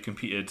 I know you've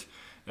competed,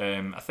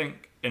 I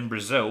think in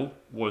Brazil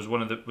was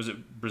one of the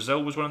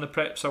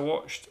preps I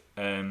watched,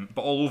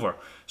 but all over.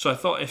 So I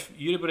thought if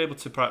you were able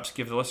to perhaps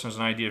give the listeners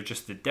an idea of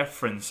just the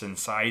difference in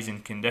size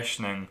and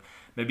conditioning,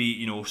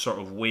 maybe sort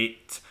of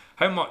weight,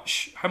 how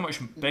much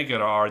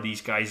bigger are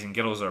these guys and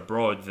girls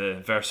abroad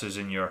versus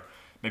in your,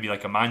 maybe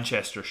like a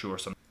Manchester show or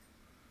something?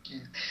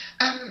 Yeah.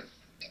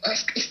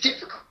 It's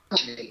difficult.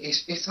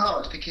 It's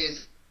hard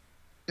because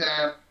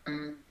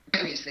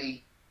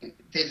obviously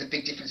there's a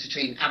big difference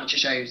between amateur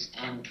shows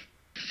and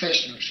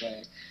professional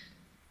shows,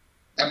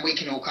 and we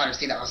can all kind of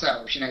see that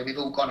ourselves. We've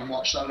all gone and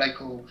watched our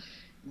local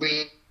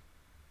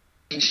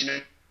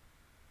regional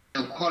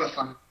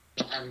qualifying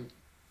and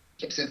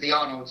clips of the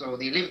Arnolds or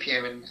the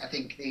Olympia, and I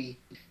think the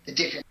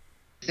difference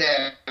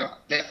there.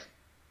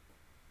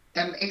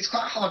 It's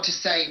quite hard to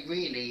say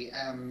really,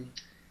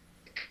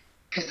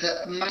 because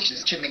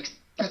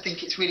I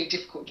think it's really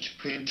difficult to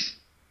put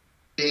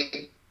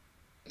the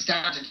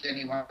standard to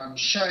any one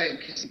show,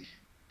 because you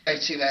go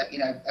to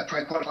a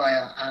pro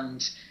qualifier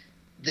and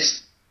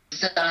this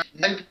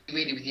nobody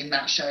really within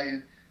that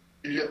show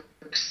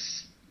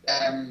looks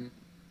anywhere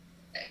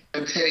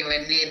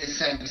near the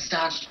same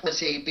standard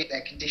quality, be it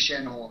their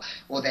condition or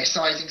their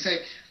sizing. So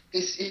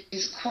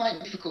it's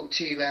quite difficult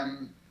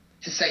to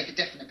say for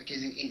definite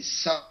because it's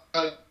so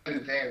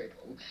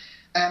variable.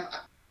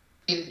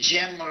 In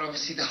general,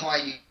 obviously, the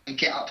higher you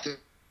get up,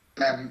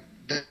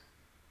 the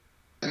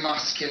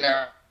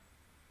muscular.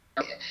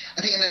 I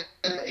think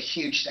a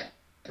huge step.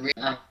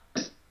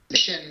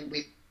 Position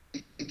with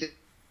the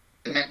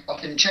men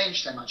often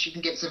change so much. You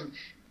can get some,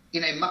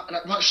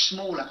 much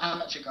smaller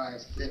amateur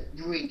guys that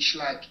reach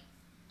like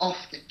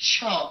off the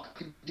chart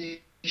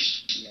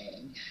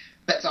conditioning,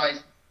 but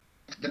size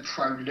the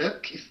pro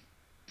look. If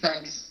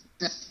thanks,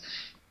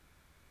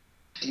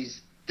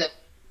 is the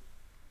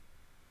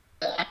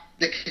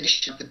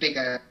condition of the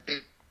bigger.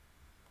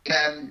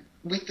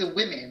 With the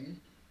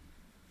women.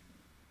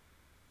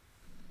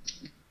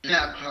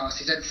 Now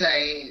classes, I'd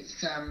say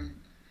it's I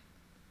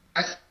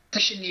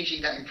session usually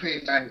that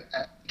improved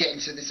getting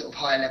to the sort of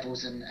higher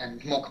levels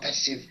and more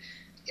competitive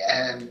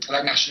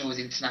like nationals,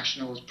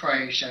 internationals,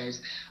 pro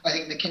shows. I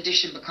think the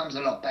condition becomes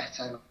a lot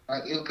better.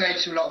 Like, it'll go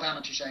to a lot of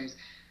amateur shows.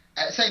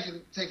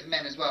 Same for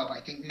men as well, but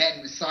I think men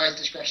with size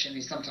discretion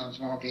is sometimes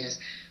more obvious.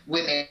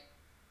 Women,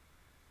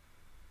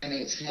 and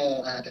it's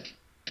more the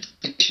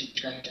condition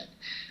discretion.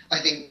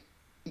 I think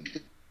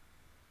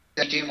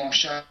they do more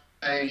shows,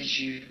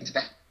 it's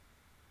better.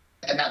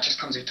 And that just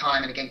comes with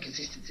time and again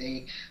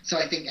consistency. So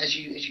I think as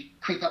you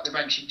creep up the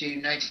ranks, you do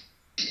notice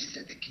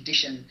that the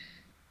condition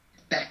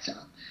is better.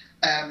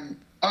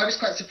 I was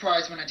quite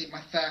surprised when I did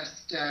my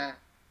first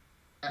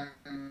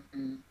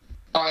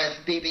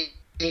IFBB.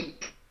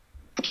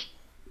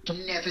 I've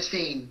never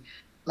seen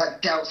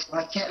like delts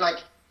like it.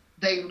 Like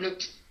they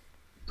looked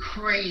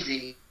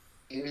crazy.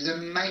 It was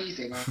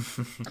amazing. I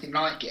didn't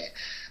like it.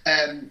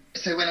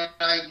 So when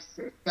I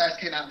first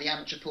came out of the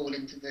amateur pool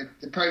into the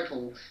pro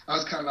pool, I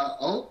was kind of like,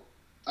 oh,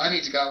 I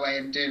need to go away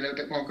and do a little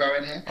bit more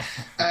growing here.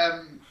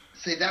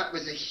 So that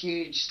was a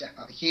huge step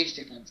up, a huge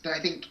difference. But I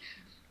think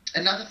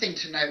another thing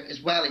to note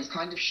as well is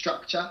kind of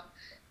structure.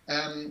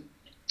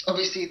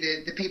 Obviously,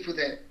 the people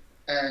that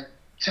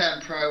turn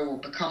pro or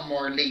become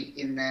more elite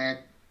in their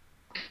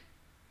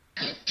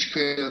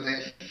category or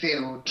their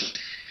field,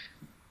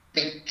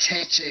 they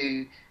tend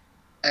to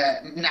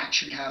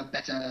naturally have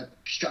better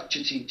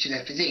structure to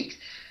their physiques.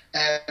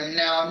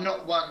 Now, I'm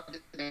not one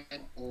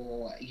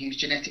or use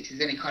genetics as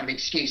any kind of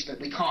excuse, but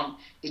we can't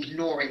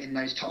ignore it in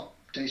those top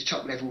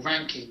level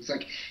rankings.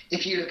 Like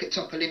if you look at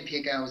top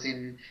Olympia girls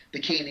in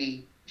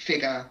bikini,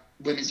 figure,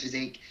 women's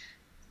physique,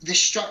 the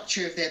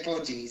structure of their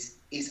bodies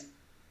is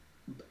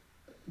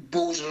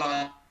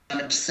borderline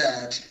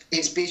absurd.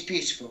 It's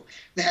beautiful.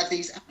 They have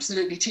these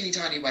absolutely teeny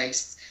tiny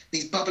waists,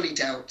 these bubbly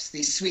delts,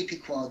 these sweepy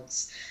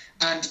quads,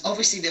 and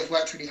obviously they've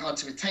worked really hard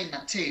to attain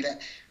that too.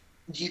 That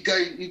you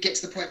get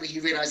to the point where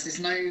you realise there's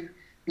no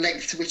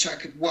length to which I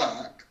could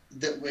work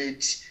that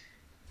would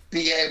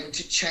be able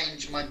to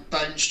change my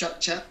bone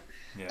structure.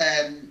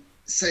 Yeah.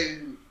 So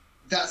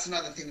that's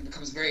another thing that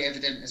becomes very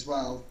evident as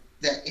well,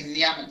 that in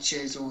the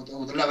amateurs or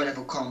the lower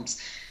level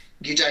comps,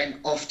 you don't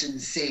often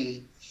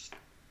see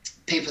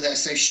people that are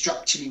so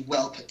structurally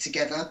well put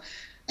together,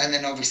 and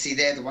then obviously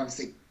they're the ones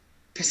that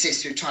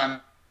persist through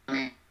time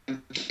and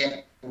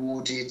get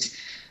awarded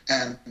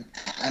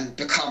and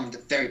become the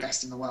very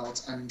best in the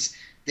world. And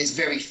there's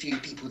very few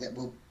people that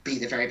will be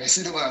the very best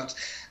in the world.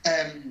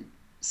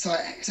 So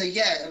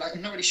yeah, like,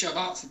 I'm not really sure I've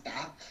answered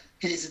that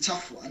because it's a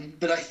tough one.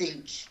 But I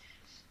think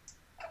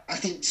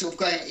sort of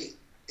going,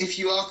 if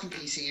you are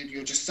competing and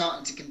you're just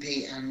starting to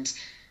compete and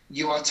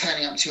you are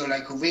turning up to your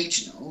local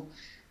regional,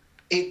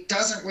 it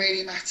doesn't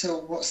really matter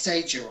what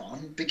stage you're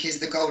on because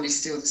the goal is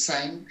still the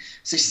same.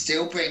 So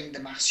still bring the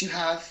mass you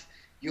have.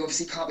 You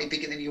obviously can't be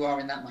bigger than you are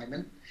in that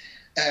moment.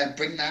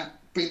 Bring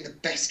the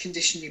best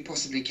condition you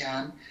possibly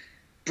can,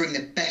 bring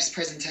the best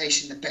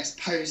presentation, the best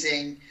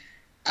posing,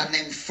 and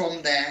then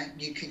from there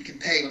you can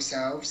compare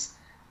yourselves,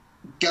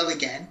 go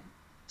again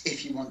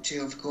if you want to,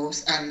 of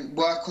course, and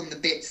work on the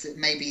bits that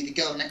maybe the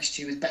girl next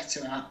to you is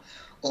better at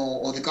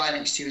or the guy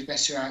next to you is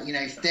better at. You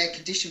know, if their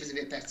condition was a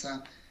bit better,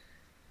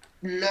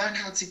 learn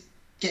how to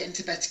get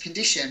into better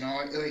condition,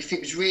 or if it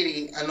was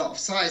really a lot of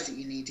size that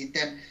you needed,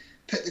 then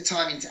put the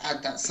time in to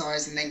add that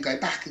size and then go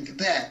back and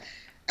compare.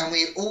 And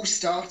we all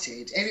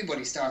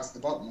everybody starts at the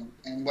bottom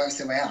and works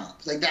their way up.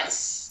 Like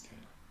that's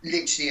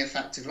literally a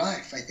fact of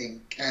life, I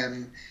think.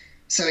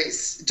 So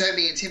don't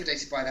be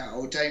intimidated by that,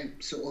 or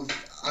don't sort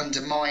of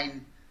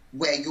undermine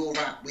where you're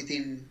at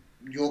within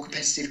your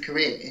competitive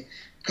career,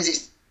 because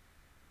it's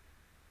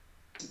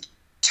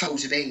told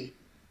to be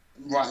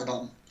right at the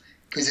bottom,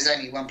 because there's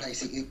only one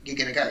place that you're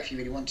going to go if you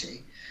really want to.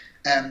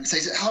 So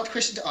it's a hard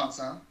question to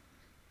answer.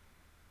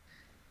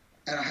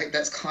 And I hope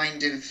that's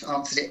kind of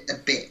answered it a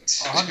bit.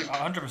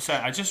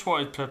 100%. I just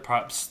wanted to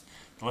perhaps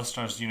the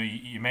listeners,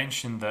 you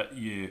mentioned that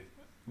you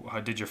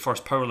did your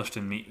first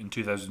powerlifting meet in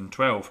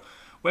 2012.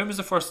 When was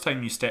the first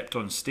time you stepped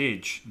on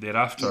stage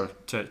thereafter?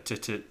 Yeah.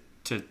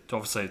 To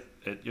obviously,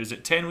 is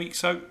it 10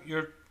 weeks out?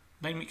 You're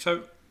 9 weeks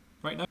out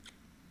right now?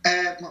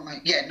 What am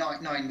I? Yeah,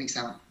 9 weeks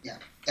out. Yeah.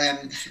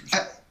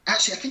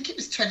 Actually, I think it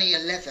was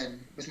 2011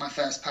 was my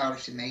first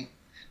powerlifting meet,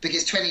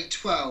 because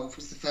 2012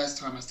 was the first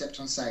time I stepped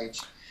on stage.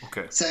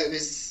 Okay. So it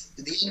was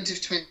the end of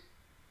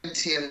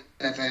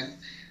 2011.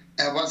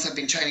 Once I'd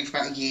been training for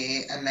about a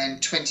year, and then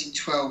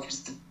 2012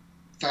 was the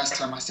first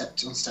time I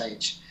stepped on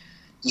stage.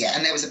 Yeah,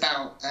 and there was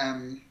about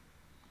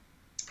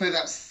probably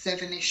about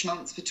 7-ish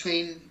months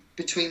between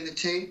the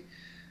two.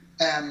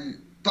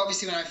 But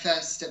obviously, when I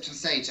first stepped on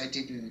stage, I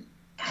didn't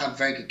have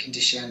very good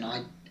condition.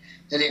 I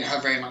didn't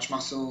have very much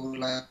muscle.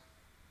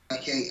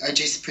 I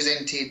just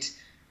presented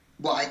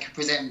what I could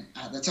present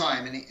at the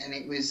time, and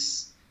it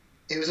was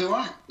all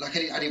right. Like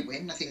I didn't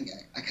win. I think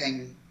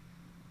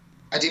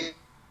I didn't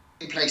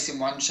place in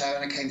one show,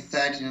 and I came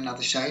third in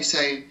another show. So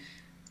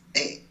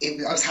I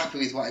was happy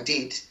with what I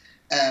did.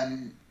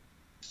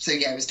 So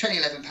yeah, it was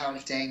 2011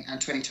 powerlifting, and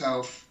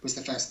 2012 was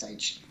the first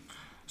stage.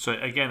 So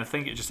again, I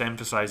think it just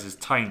emphasises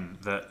time,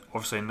 that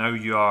obviously now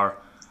you are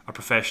a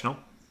professional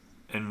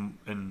in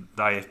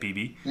the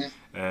IFBB,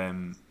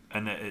 and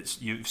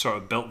that you've sort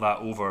of built that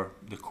over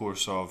the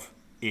course of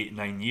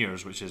 8-9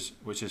 years, which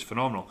is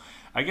phenomenal.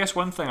 I guess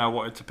one thing I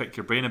wanted to pick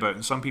your brain about,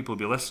 and some people will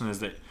be listening, is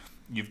that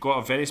you've got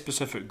a very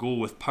specific goal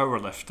with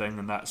powerlifting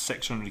and that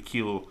 600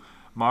 kilo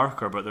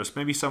marker, but there's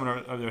maybe someone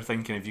out there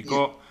thinking, have you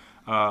got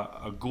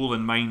a goal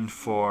in mind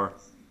for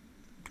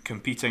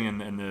competing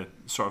in the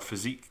sort of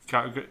physique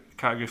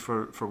category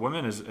for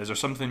women? Is there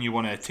something you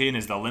want to attain?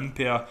 Is the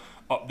Olympia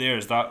up there?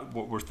 Is that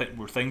what we're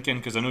thinking?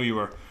 Because I know you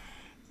were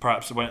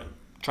perhaps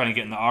trying to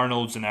get in the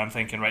Arnold's, and I'm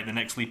thinking, right, the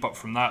next leap up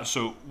from that.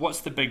 So what's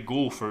the big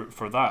goal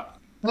for that?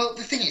 Well,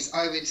 the thing is,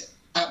 I would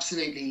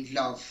absolutely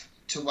love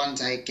to one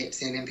day get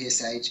to the Olympia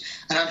stage,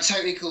 and I'm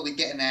totally cool with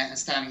getting there and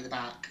standing at the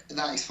back.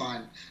 That is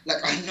fine. Like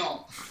I'm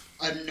not.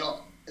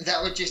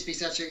 That would just be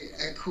such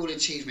a cool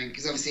achievement,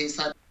 because obviously it's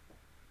like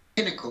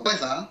pinnacle.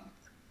 However,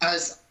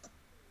 as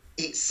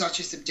it's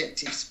such a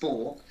subjective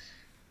sport,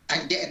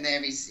 and getting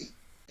there is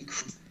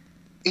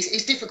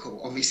it's difficult.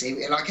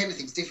 Obviously, like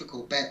anything's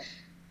difficult, but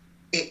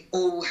it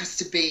all has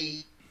to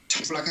be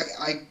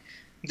like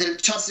the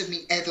chances of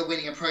me ever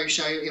winning a pro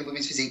show in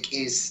women's physique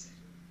is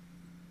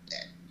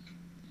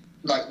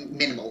like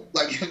minimal,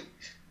 like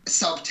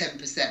sub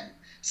 10%.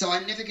 So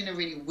I'm never going to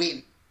really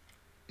win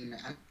and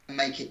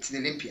make it to the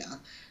Olympia.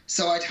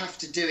 So I'd have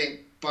to do it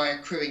by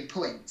accruing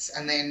points,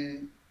 and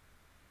then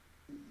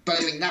by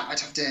doing that, I'd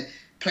have to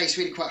place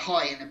really quite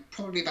high in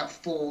probably about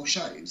 4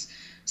 shows.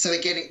 So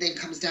again, it then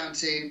comes down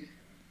to,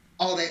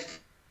 are there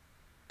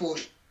 4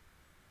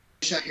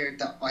 show period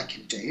that I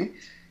can do?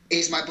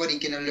 Is my body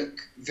going to look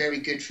very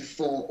good for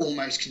 4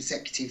 almost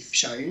consecutive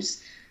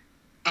shows?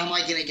 Am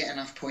I going to get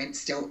enough points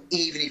still,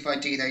 even if I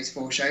do those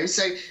 4 shows?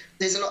 So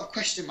there's a lot of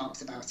question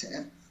marks about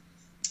it.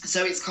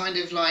 So it's kind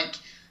of like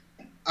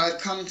I've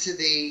come to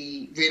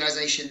the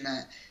realisation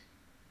that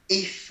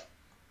if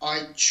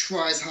I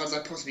try as hard as I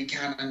possibly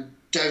can and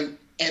don't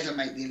ever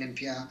make the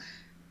Olympia,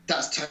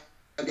 that's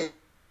totally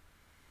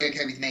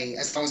okay with me,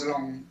 as long as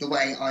along the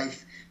way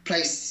I've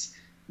placed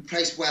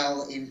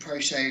well in pro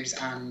shows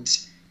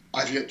and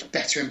I've looked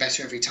better and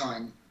better every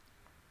time.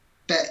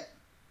 But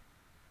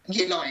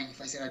you're lying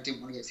if I said I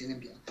didn't want to get to the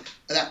Olympia.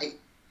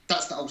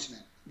 That's the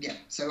ultimate. Yeah.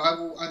 So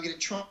I'm going to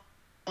try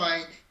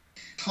as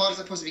hard as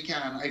I possibly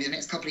can over the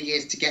next couple of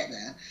years to get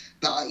there.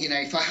 But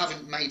if I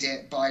haven't made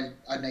it by,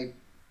 I don't know,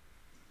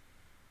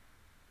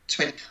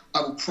 20,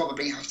 I will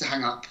probably have to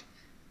hang up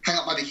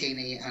my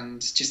bikini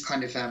and just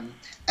kind of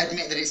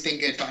admit that it's been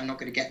good, but I'm not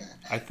going to get there.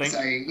 I think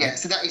so. Yeah.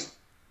 So that is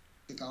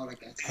the goal, I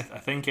guess. I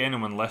think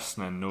anyone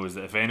listening knows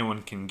that if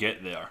anyone can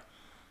get there,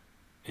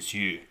 it's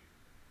you,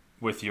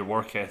 with your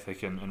work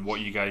ethic and what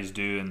you guys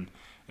do,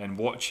 and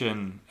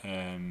watching.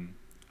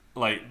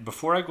 Like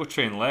before I go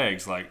train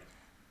legs, like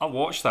I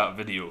watched that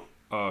video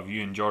of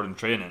you and Jordan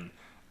training,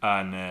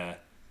 and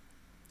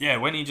yeah,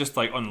 when he just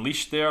like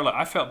unleashed there, like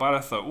I felt bad.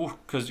 I thought, oh,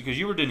 because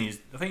you were doing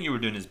I think you were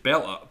doing his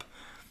belt up,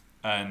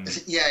 and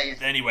yeah.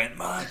 Then he went,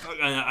 and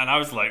I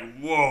was like,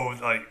 whoa,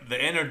 like the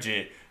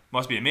energy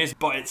must be amazing.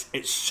 But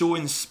it's so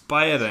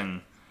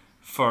inspiring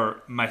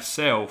for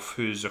myself,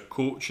 who's a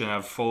coach, and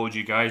I've followed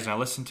you guys, and I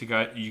listened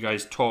to you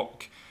guys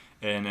talk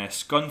in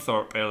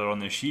Scunthorpe earlier on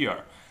this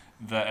year,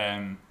 that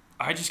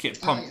I just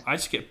get pumped. I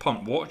just get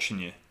pumped watching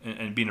you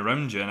and being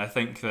around you, and I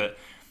think that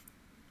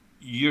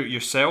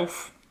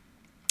yourself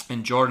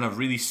and Jordan have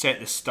really set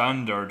the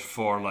standard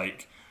for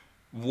like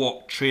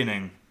what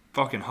training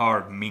fucking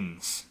hard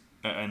means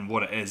and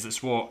what it is.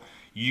 It's what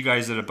you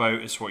guys are about.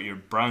 It's what your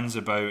brand's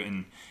about,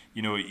 and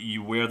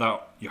you wear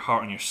that your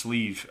heart on your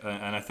sleeve.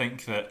 And I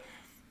think that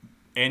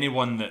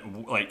anyone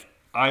that like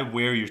I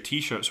wear your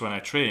t-shirts when I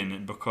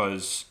train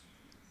because,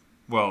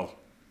 well,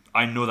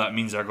 I know that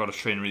means I got to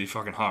train really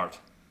fucking hard.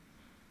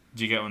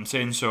 Do you get what I'm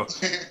saying? So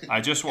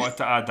I just wanted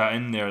to add that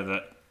in there,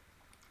 that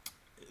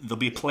there'll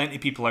be plenty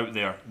of people out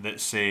there that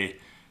say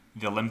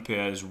the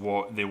Olympia is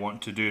what they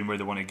want to do and where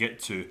they want to get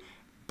to,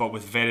 but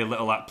with very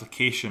little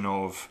application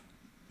of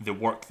the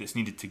work that's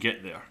needed to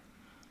get there.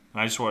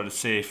 And I just wanted to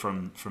say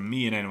from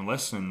me and anyone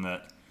listening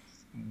that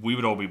we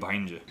would all be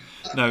behind you.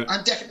 Now,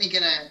 I'm definitely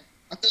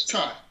I'm going to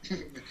try.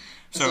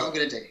 That's what I'm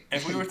going to do.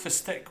 If we were to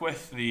stick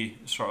with the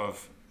sort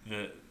of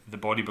the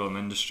bodybuilding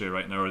industry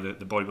right now, or the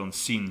bodybuilding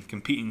scene,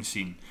 competing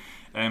scene,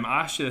 I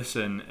asked you this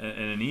in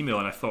an email,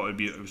 and I thought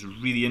it was a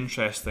really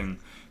interesting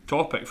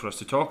topic for us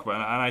to talk about.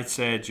 And I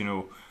said,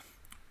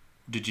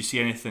 did you see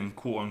anything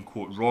quote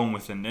unquote wrong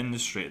within the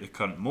industry at the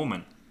current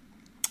moment?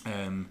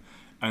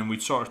 And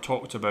we'd sort of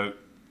talked about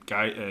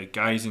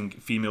guys and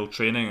female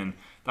training, and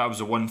that was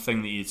the one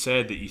thing that you'd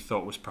said that you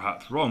thought was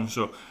perhaps wrong.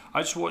 So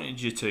I just wanted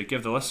you to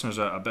give the listeners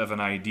a bit of an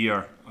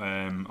idea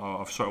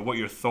of sort of what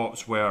your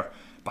thoughts were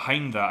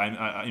behind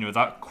that. And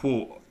that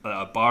quote that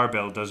a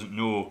barbell doesn't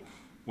know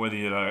whether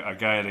you're a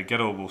guy or a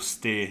girl will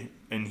stay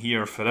in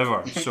here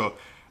forever. So I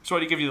just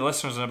wanted to give you the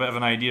listeners a bit of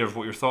an idea of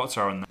what your thoughts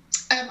are on that.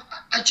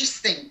 I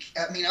just think,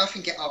 I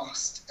often get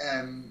asked,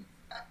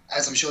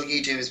 as I'm sure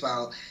you do as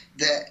well,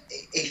 that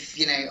if,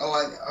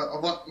 I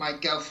want my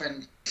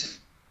girlfriend to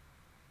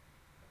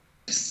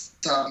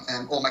start,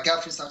 or my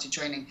girlfriend started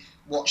training,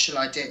 what shall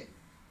I do?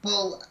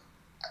 Well,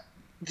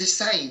 the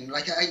same.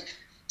 Like, I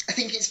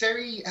think it's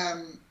very,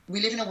 we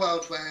live in a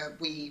world where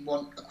we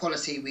want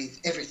equality with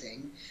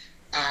everything,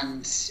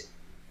 and,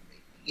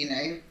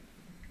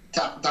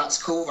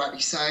 that's cool,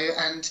 rightly so.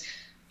 And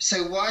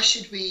so why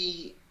should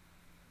we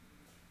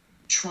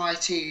try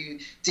to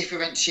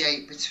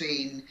differentiate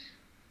between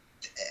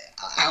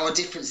our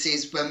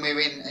differences when we're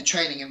in a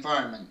training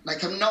environment?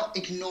 Like, I'm not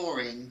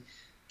ignoring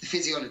the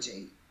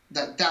physiology.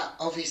 That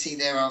obviously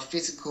there are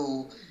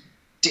physical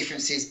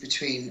differences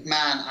between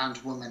man and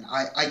woman.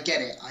 I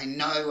get it. I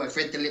know, I've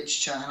read the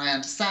literature and I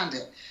understand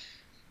it.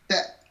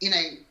 But,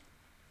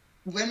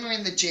 when we're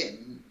in the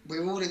gym,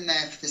 we're all in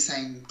there for the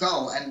same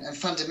goal, and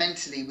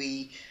fundamentally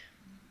we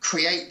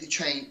create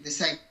the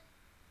same,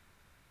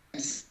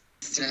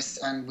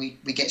 and we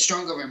get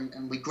stronger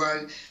and we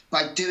grow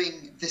by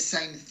doing the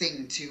same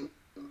thing to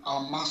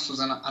our muscles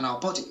and our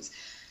bodies.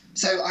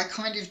 So I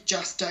kind of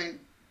just don't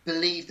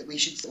believe that we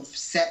should sort of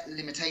set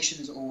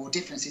limitations or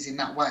differences in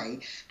that way,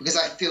 because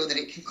I feel that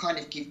it can kind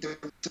of give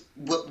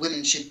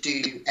women should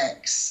do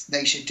X,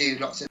 they should do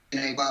lots of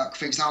work,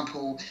 for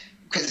example,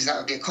 because that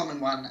would be a common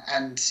one,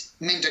 and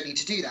men don't need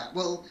to do that.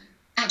 Well,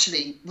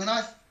 actually, when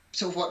I've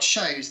sort of watched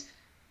shows,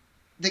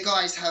 the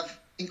guys have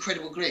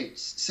incredible glutes,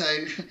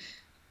 so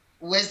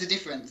where's the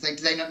difference? Do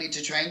they not need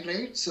to train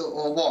glutes,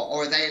 or what?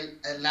 Or are they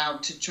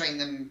allowed to train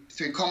them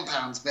through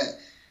compounds, but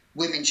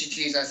women should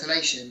use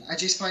isolation? I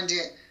just find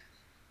it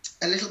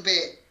a little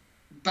bit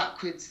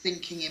backwards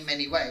thinking in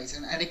many ways.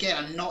 And again,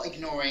 I'm not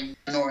ignoring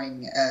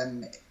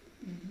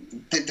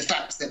the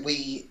fact that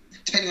we,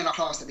 depending on our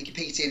class that we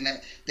compete in,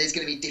 that there's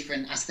going to be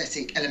different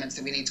aesthetic elements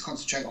that we need to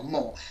concentrate on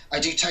more. I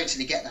do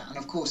totally get that. And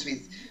of course,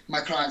 with my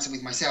clients and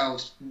with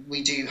myself,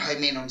 we do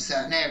home in on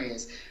certain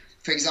areas.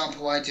 For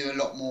example, I do a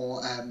lot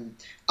more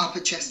upper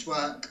chest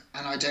work,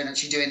 and I don't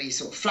actually do any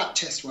sort of flat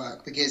chest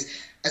work, because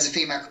as a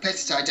female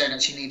competitor, I don't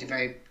actually need a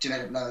very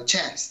developed lower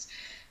chest.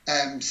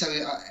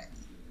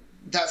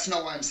 That's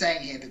not what I'm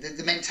saying here, but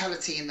the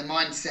mentality and the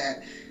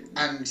mindset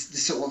and the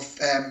sort of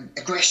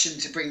aggression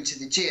to bring to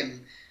the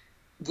gym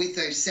with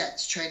those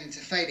sets, training to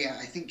failure,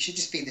 I think should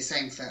just be the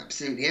same for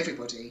absolutely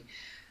everybody,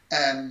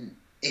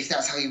 if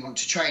that's how you want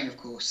to train, of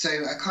course. So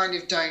I kind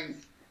of don't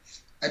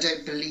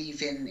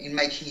believe in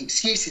making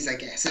excuses, I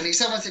guess. And if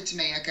someone said to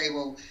me, okay,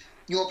 well,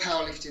 your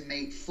powerlifting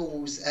meet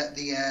falls at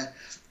the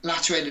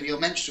latter end of your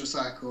menstrual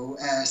cycle,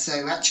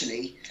 so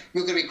actually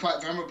you're going to be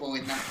quite vulnerable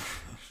in that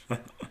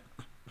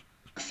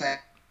phase.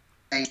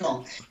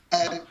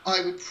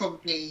 I would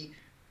probably,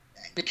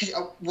 because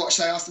what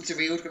should I ask them to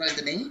reorganise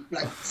the knee,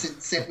 like to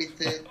set with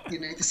the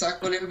the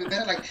cycle a little bit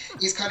better? Like,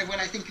 it's kind of, when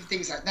I think of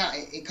things like that,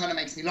 it kind of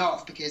makes me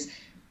laugh, because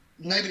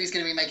nobody's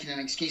going to be making an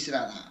excuse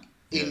about that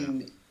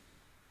in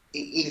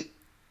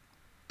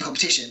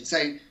competition.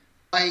 So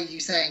why are you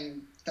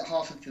saying that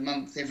half of the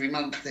month, every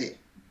month, that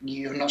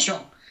you're not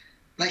strong?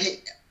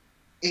 Like,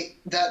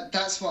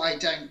 that's what I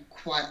don't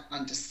quite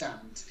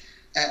understand.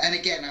 And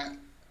again,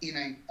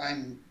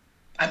 I'm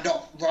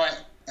not right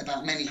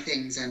about many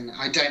things, and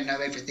I don't know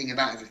everything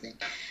about everything.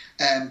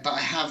 But I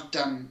have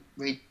done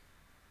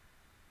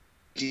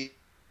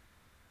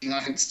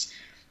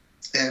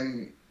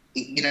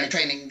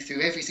training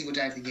through every single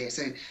day of the year.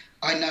 So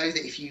I know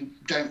that if you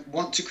don't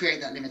want to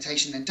create that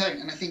limitation, then don't.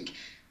 And I think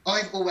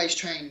I've always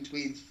trained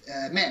with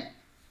men.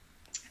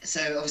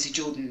 So obviously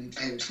Jordan,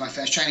 who was my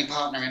first training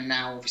partner, and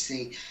now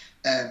obviously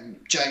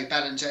Joe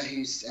Ballinger,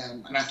 who's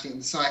an athlete on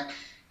the site,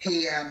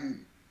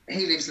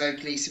 he lives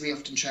locally, so we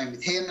often train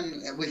with him,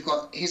 and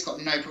he's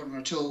got no problem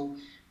at all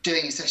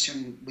doing a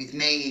session with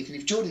me, even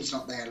if Jordan's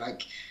not there.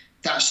 Like,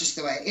 that's just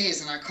the way it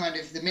is. And I kind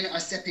of, the minute I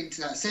step into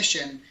that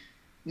session,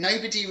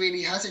 nobody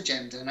really has a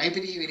gender,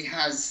 nobody really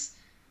has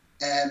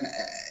a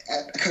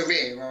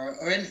career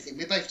or anything.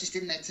 We're both just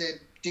in there to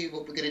do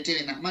what we're going to do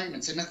in that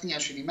moment, so nothing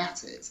else really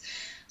matters.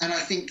 And I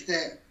think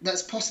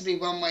that's possibly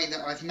one way that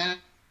I've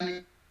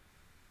managed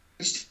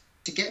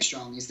to get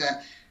strong, is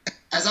that,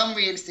 as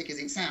unrealistic as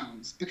it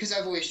sounds, because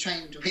I've always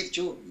trained with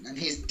Jordan and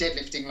he's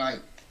deadlifting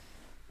like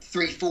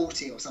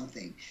 340 or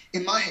something,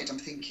 in my head I'm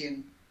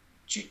thinking,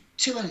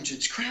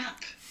 200's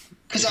crap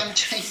because I'm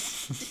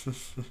chasing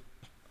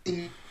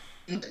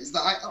numbers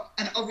that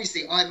and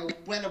obviously I'm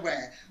well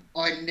aware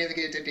I'm never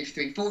going to do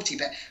 340,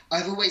 but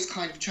I've always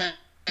kind of trained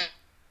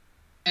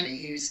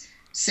who's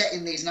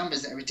setting these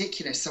numbers that are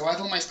ridiculous. So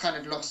I've almost kind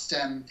of lost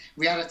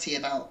reality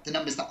about the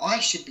numbers that I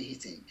should be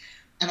hitting.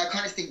 And I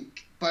kind of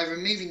think by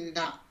removing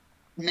that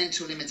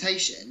mental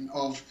limitation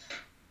of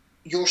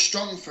you're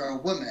strong for a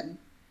woman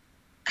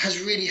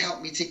has really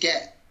helped me to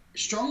get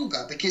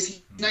stronger,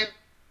 because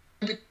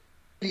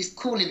nobody's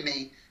calling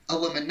me a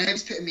woman,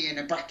 nobody's putting me in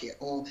a bracket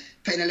or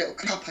putting a little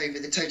cup over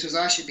the totals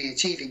I should be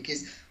achieving,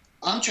 because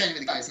I'm training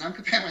with the guys and I'm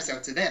comparing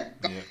myself to them.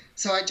 Yeah.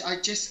 So I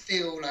just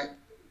feel like,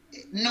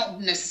 not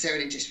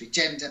necessarily just with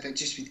gender, but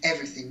just with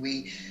everything,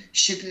 we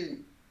shouldn't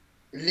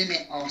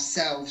limit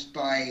ourselves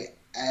by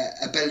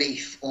a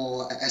belief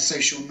or a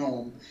social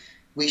norm.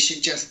 We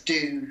should just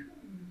do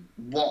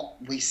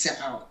what we set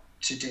out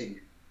to do.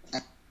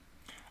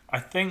 I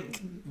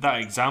think that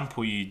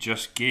example you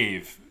just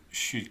gave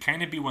should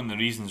kind of be one of the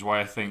reasons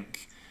why I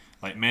think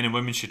like men and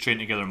women should train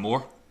together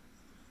more,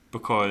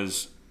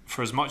 because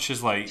for as much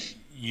as like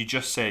you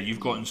just said you've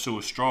gotten so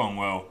strong,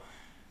 well,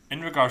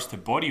 in regards to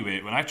body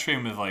weight, when I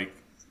train with like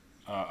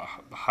a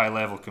high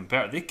level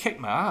competitor, they kick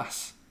my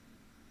ass.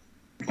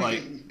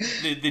 Like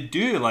they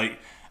do. Like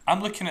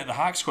I'm looking at the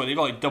hack squat, they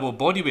got like double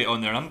body weight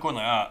on there, and I'm going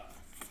like,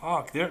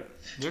 fuck, they're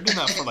doing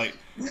that for like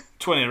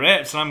 20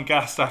 reps, and I'm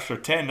gassed after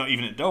 10, not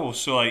even at double.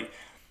 So like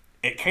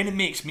it kind of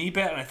makes me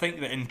better, and I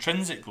think that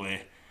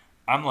intrinsically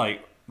I'm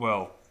like,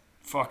 well,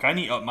 fuck, I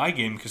need to up my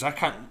game because I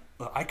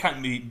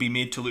can't be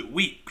made to look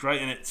weak,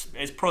 right? And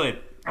it's probably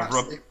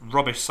a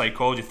rubbish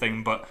psychology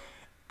thing, but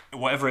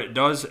whatever it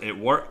does, it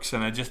works.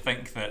 And I just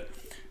think that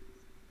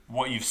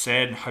what you've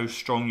said and how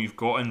strong you've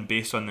gotten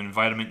based on the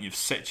environment you've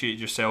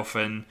situated yourself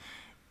in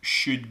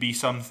should be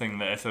something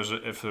that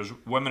if there's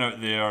women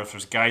out there, or if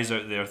there's guys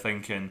out there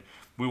thinking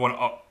we want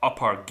to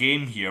up our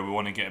game here, we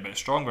want to get a bit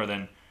stronger,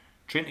 then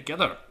train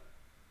together.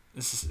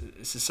 It's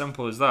as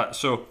simple as that.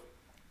 So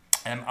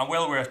I'm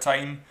well aware of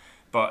time,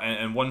 but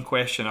in one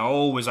question I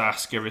always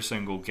ask every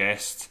single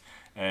guest,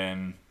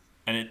 and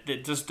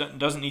it just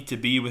doesn't need to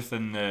be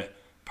within the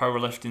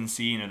powerlifting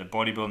scene or the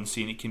bodybuilding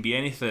scene. It can be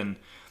anything,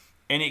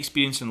 any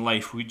experience in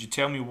life. Would you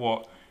tell me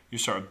what your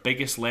sort of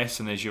biggest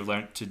lesson is you've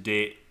learnt to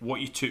date, what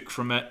you took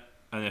from it,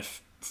 and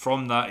if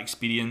from that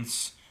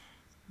experience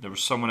there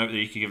was someone out there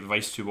you could give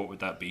advice to, what would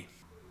that be?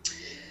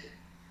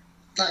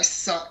 That is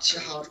such a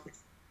hard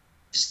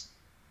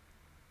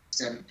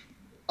question.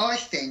 I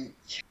think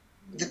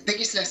the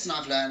biggest lesson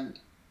I've learned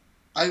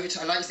over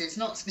time, like I said, it's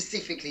not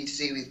specifically to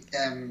do with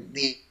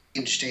the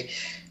industry.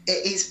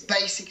 It is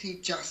basically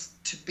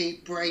just to be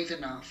brave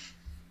enough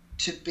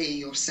to be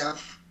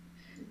yourself.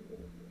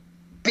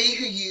 Be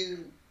who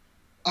you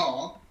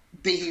are,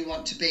 be who you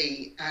want to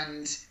be,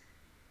 and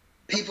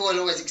people will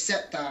always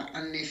accept that.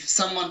 And if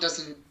someone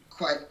doesn't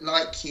quite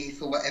like you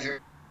for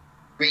whatever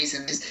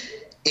reason,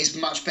 it's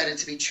much better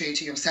to be true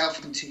to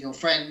yourself and to your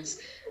friends.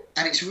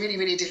 And it's really,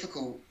 really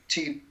difficult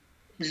to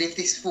live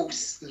this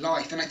false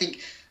life. And I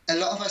think a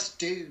lot of us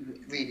do,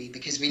 really,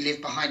 because we live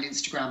behind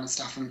Instagram and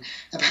stuff, and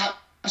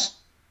perhaps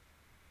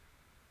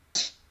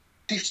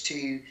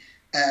to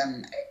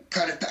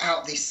kind of put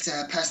out this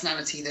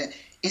personality that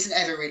isn't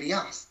ever really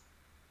us.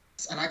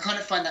 And I kind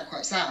of find that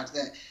quite sad,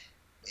 that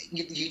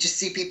you just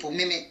see people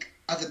mimic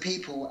other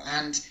people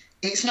and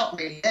it's not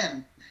really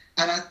them.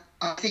 And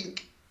I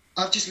think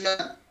I've just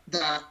learned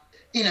that,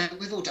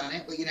 we've all done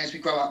it, but, as we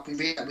grow up, we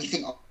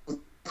think, oh, we're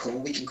cool,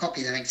 we can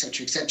copy them,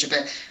 etc., etc.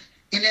 But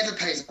it never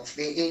pays off.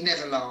 It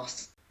never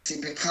lasts.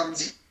 It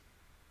becomes...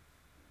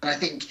 And I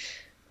think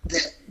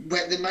that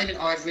the moment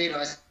I've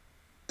realised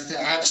that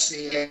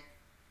actually I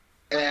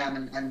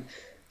am, and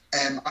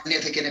I'm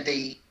never going to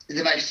be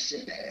the most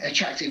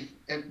attractive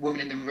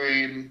woman in the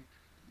room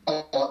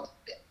or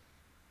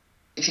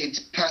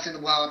person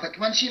in the world, but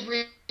once you've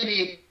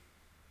really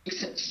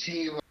accepted who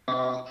you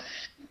are,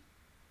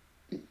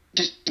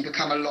 just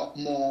become a lot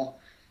more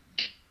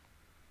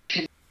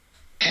content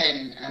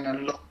and a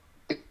lot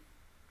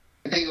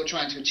that you're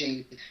trying to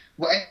achieve.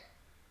 Whatever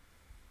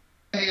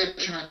you're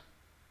trying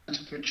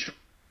to portray,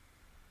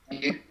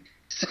 you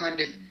so kind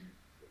of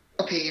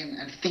copy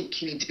and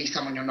think you need to be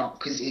someone you're not,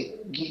 because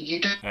you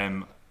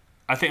don't.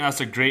 I think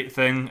that's a great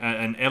thing.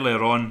 And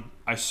earlier on,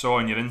 I saw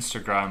on your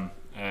Instagram,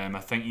 I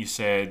think you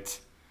said,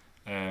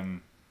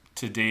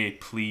 today,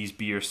 please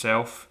be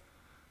yourself.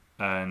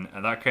 And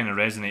that kind of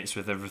resonates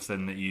with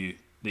everything that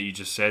you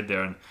just said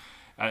there. And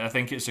I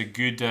think it's a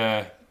good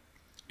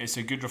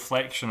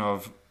reflection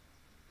of,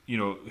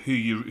 who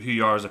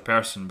you are as a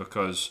person,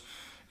 because,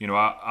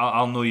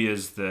 I'll know you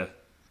as the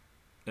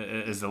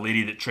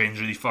lady that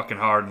trains really fucking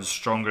hard and is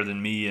stronger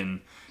than me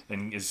and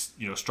is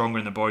stronger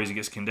than the boys and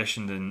gets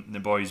conditioned than the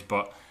boys,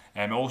 but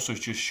it also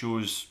just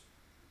shows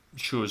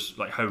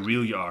like how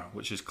real you are,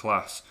 which is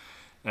class.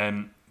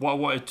 What I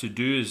wanted to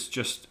do is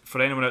just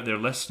for anyone out there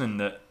listening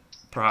that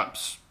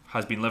perhaps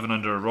has been living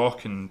under a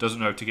rock and doesn't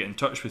know how to get in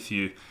touch with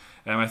you,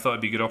 I thought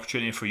it'd be a good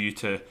opportunity for you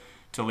to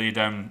lay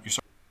down your...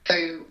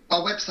 So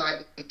our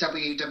website is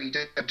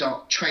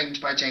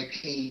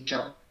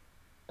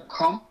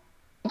www.trainedbyjp.com,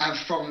 and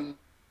from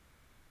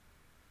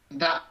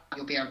that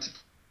you'll be able to.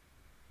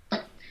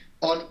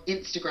 On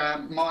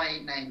Instagram, my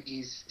name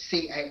is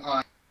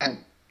CAI, and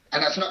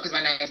that's not because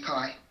my name is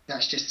Kai.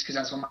 That's just because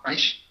that's what my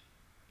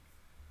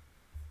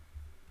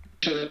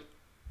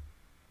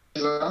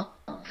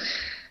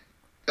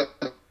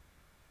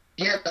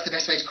yeah, that's the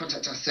best way to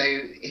contact us. So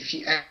if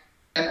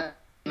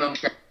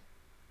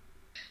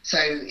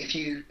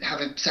you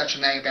have a search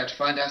on there, you'll be able to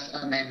find us,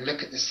 and then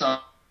look at the site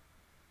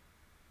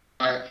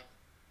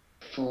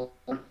for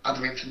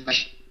other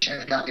information.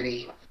 That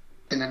really,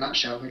 in a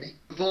nutshell, really.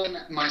 Vaughan,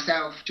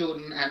 myself,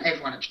 Jordan, and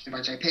everyone at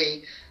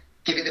JP,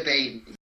 give it the bean.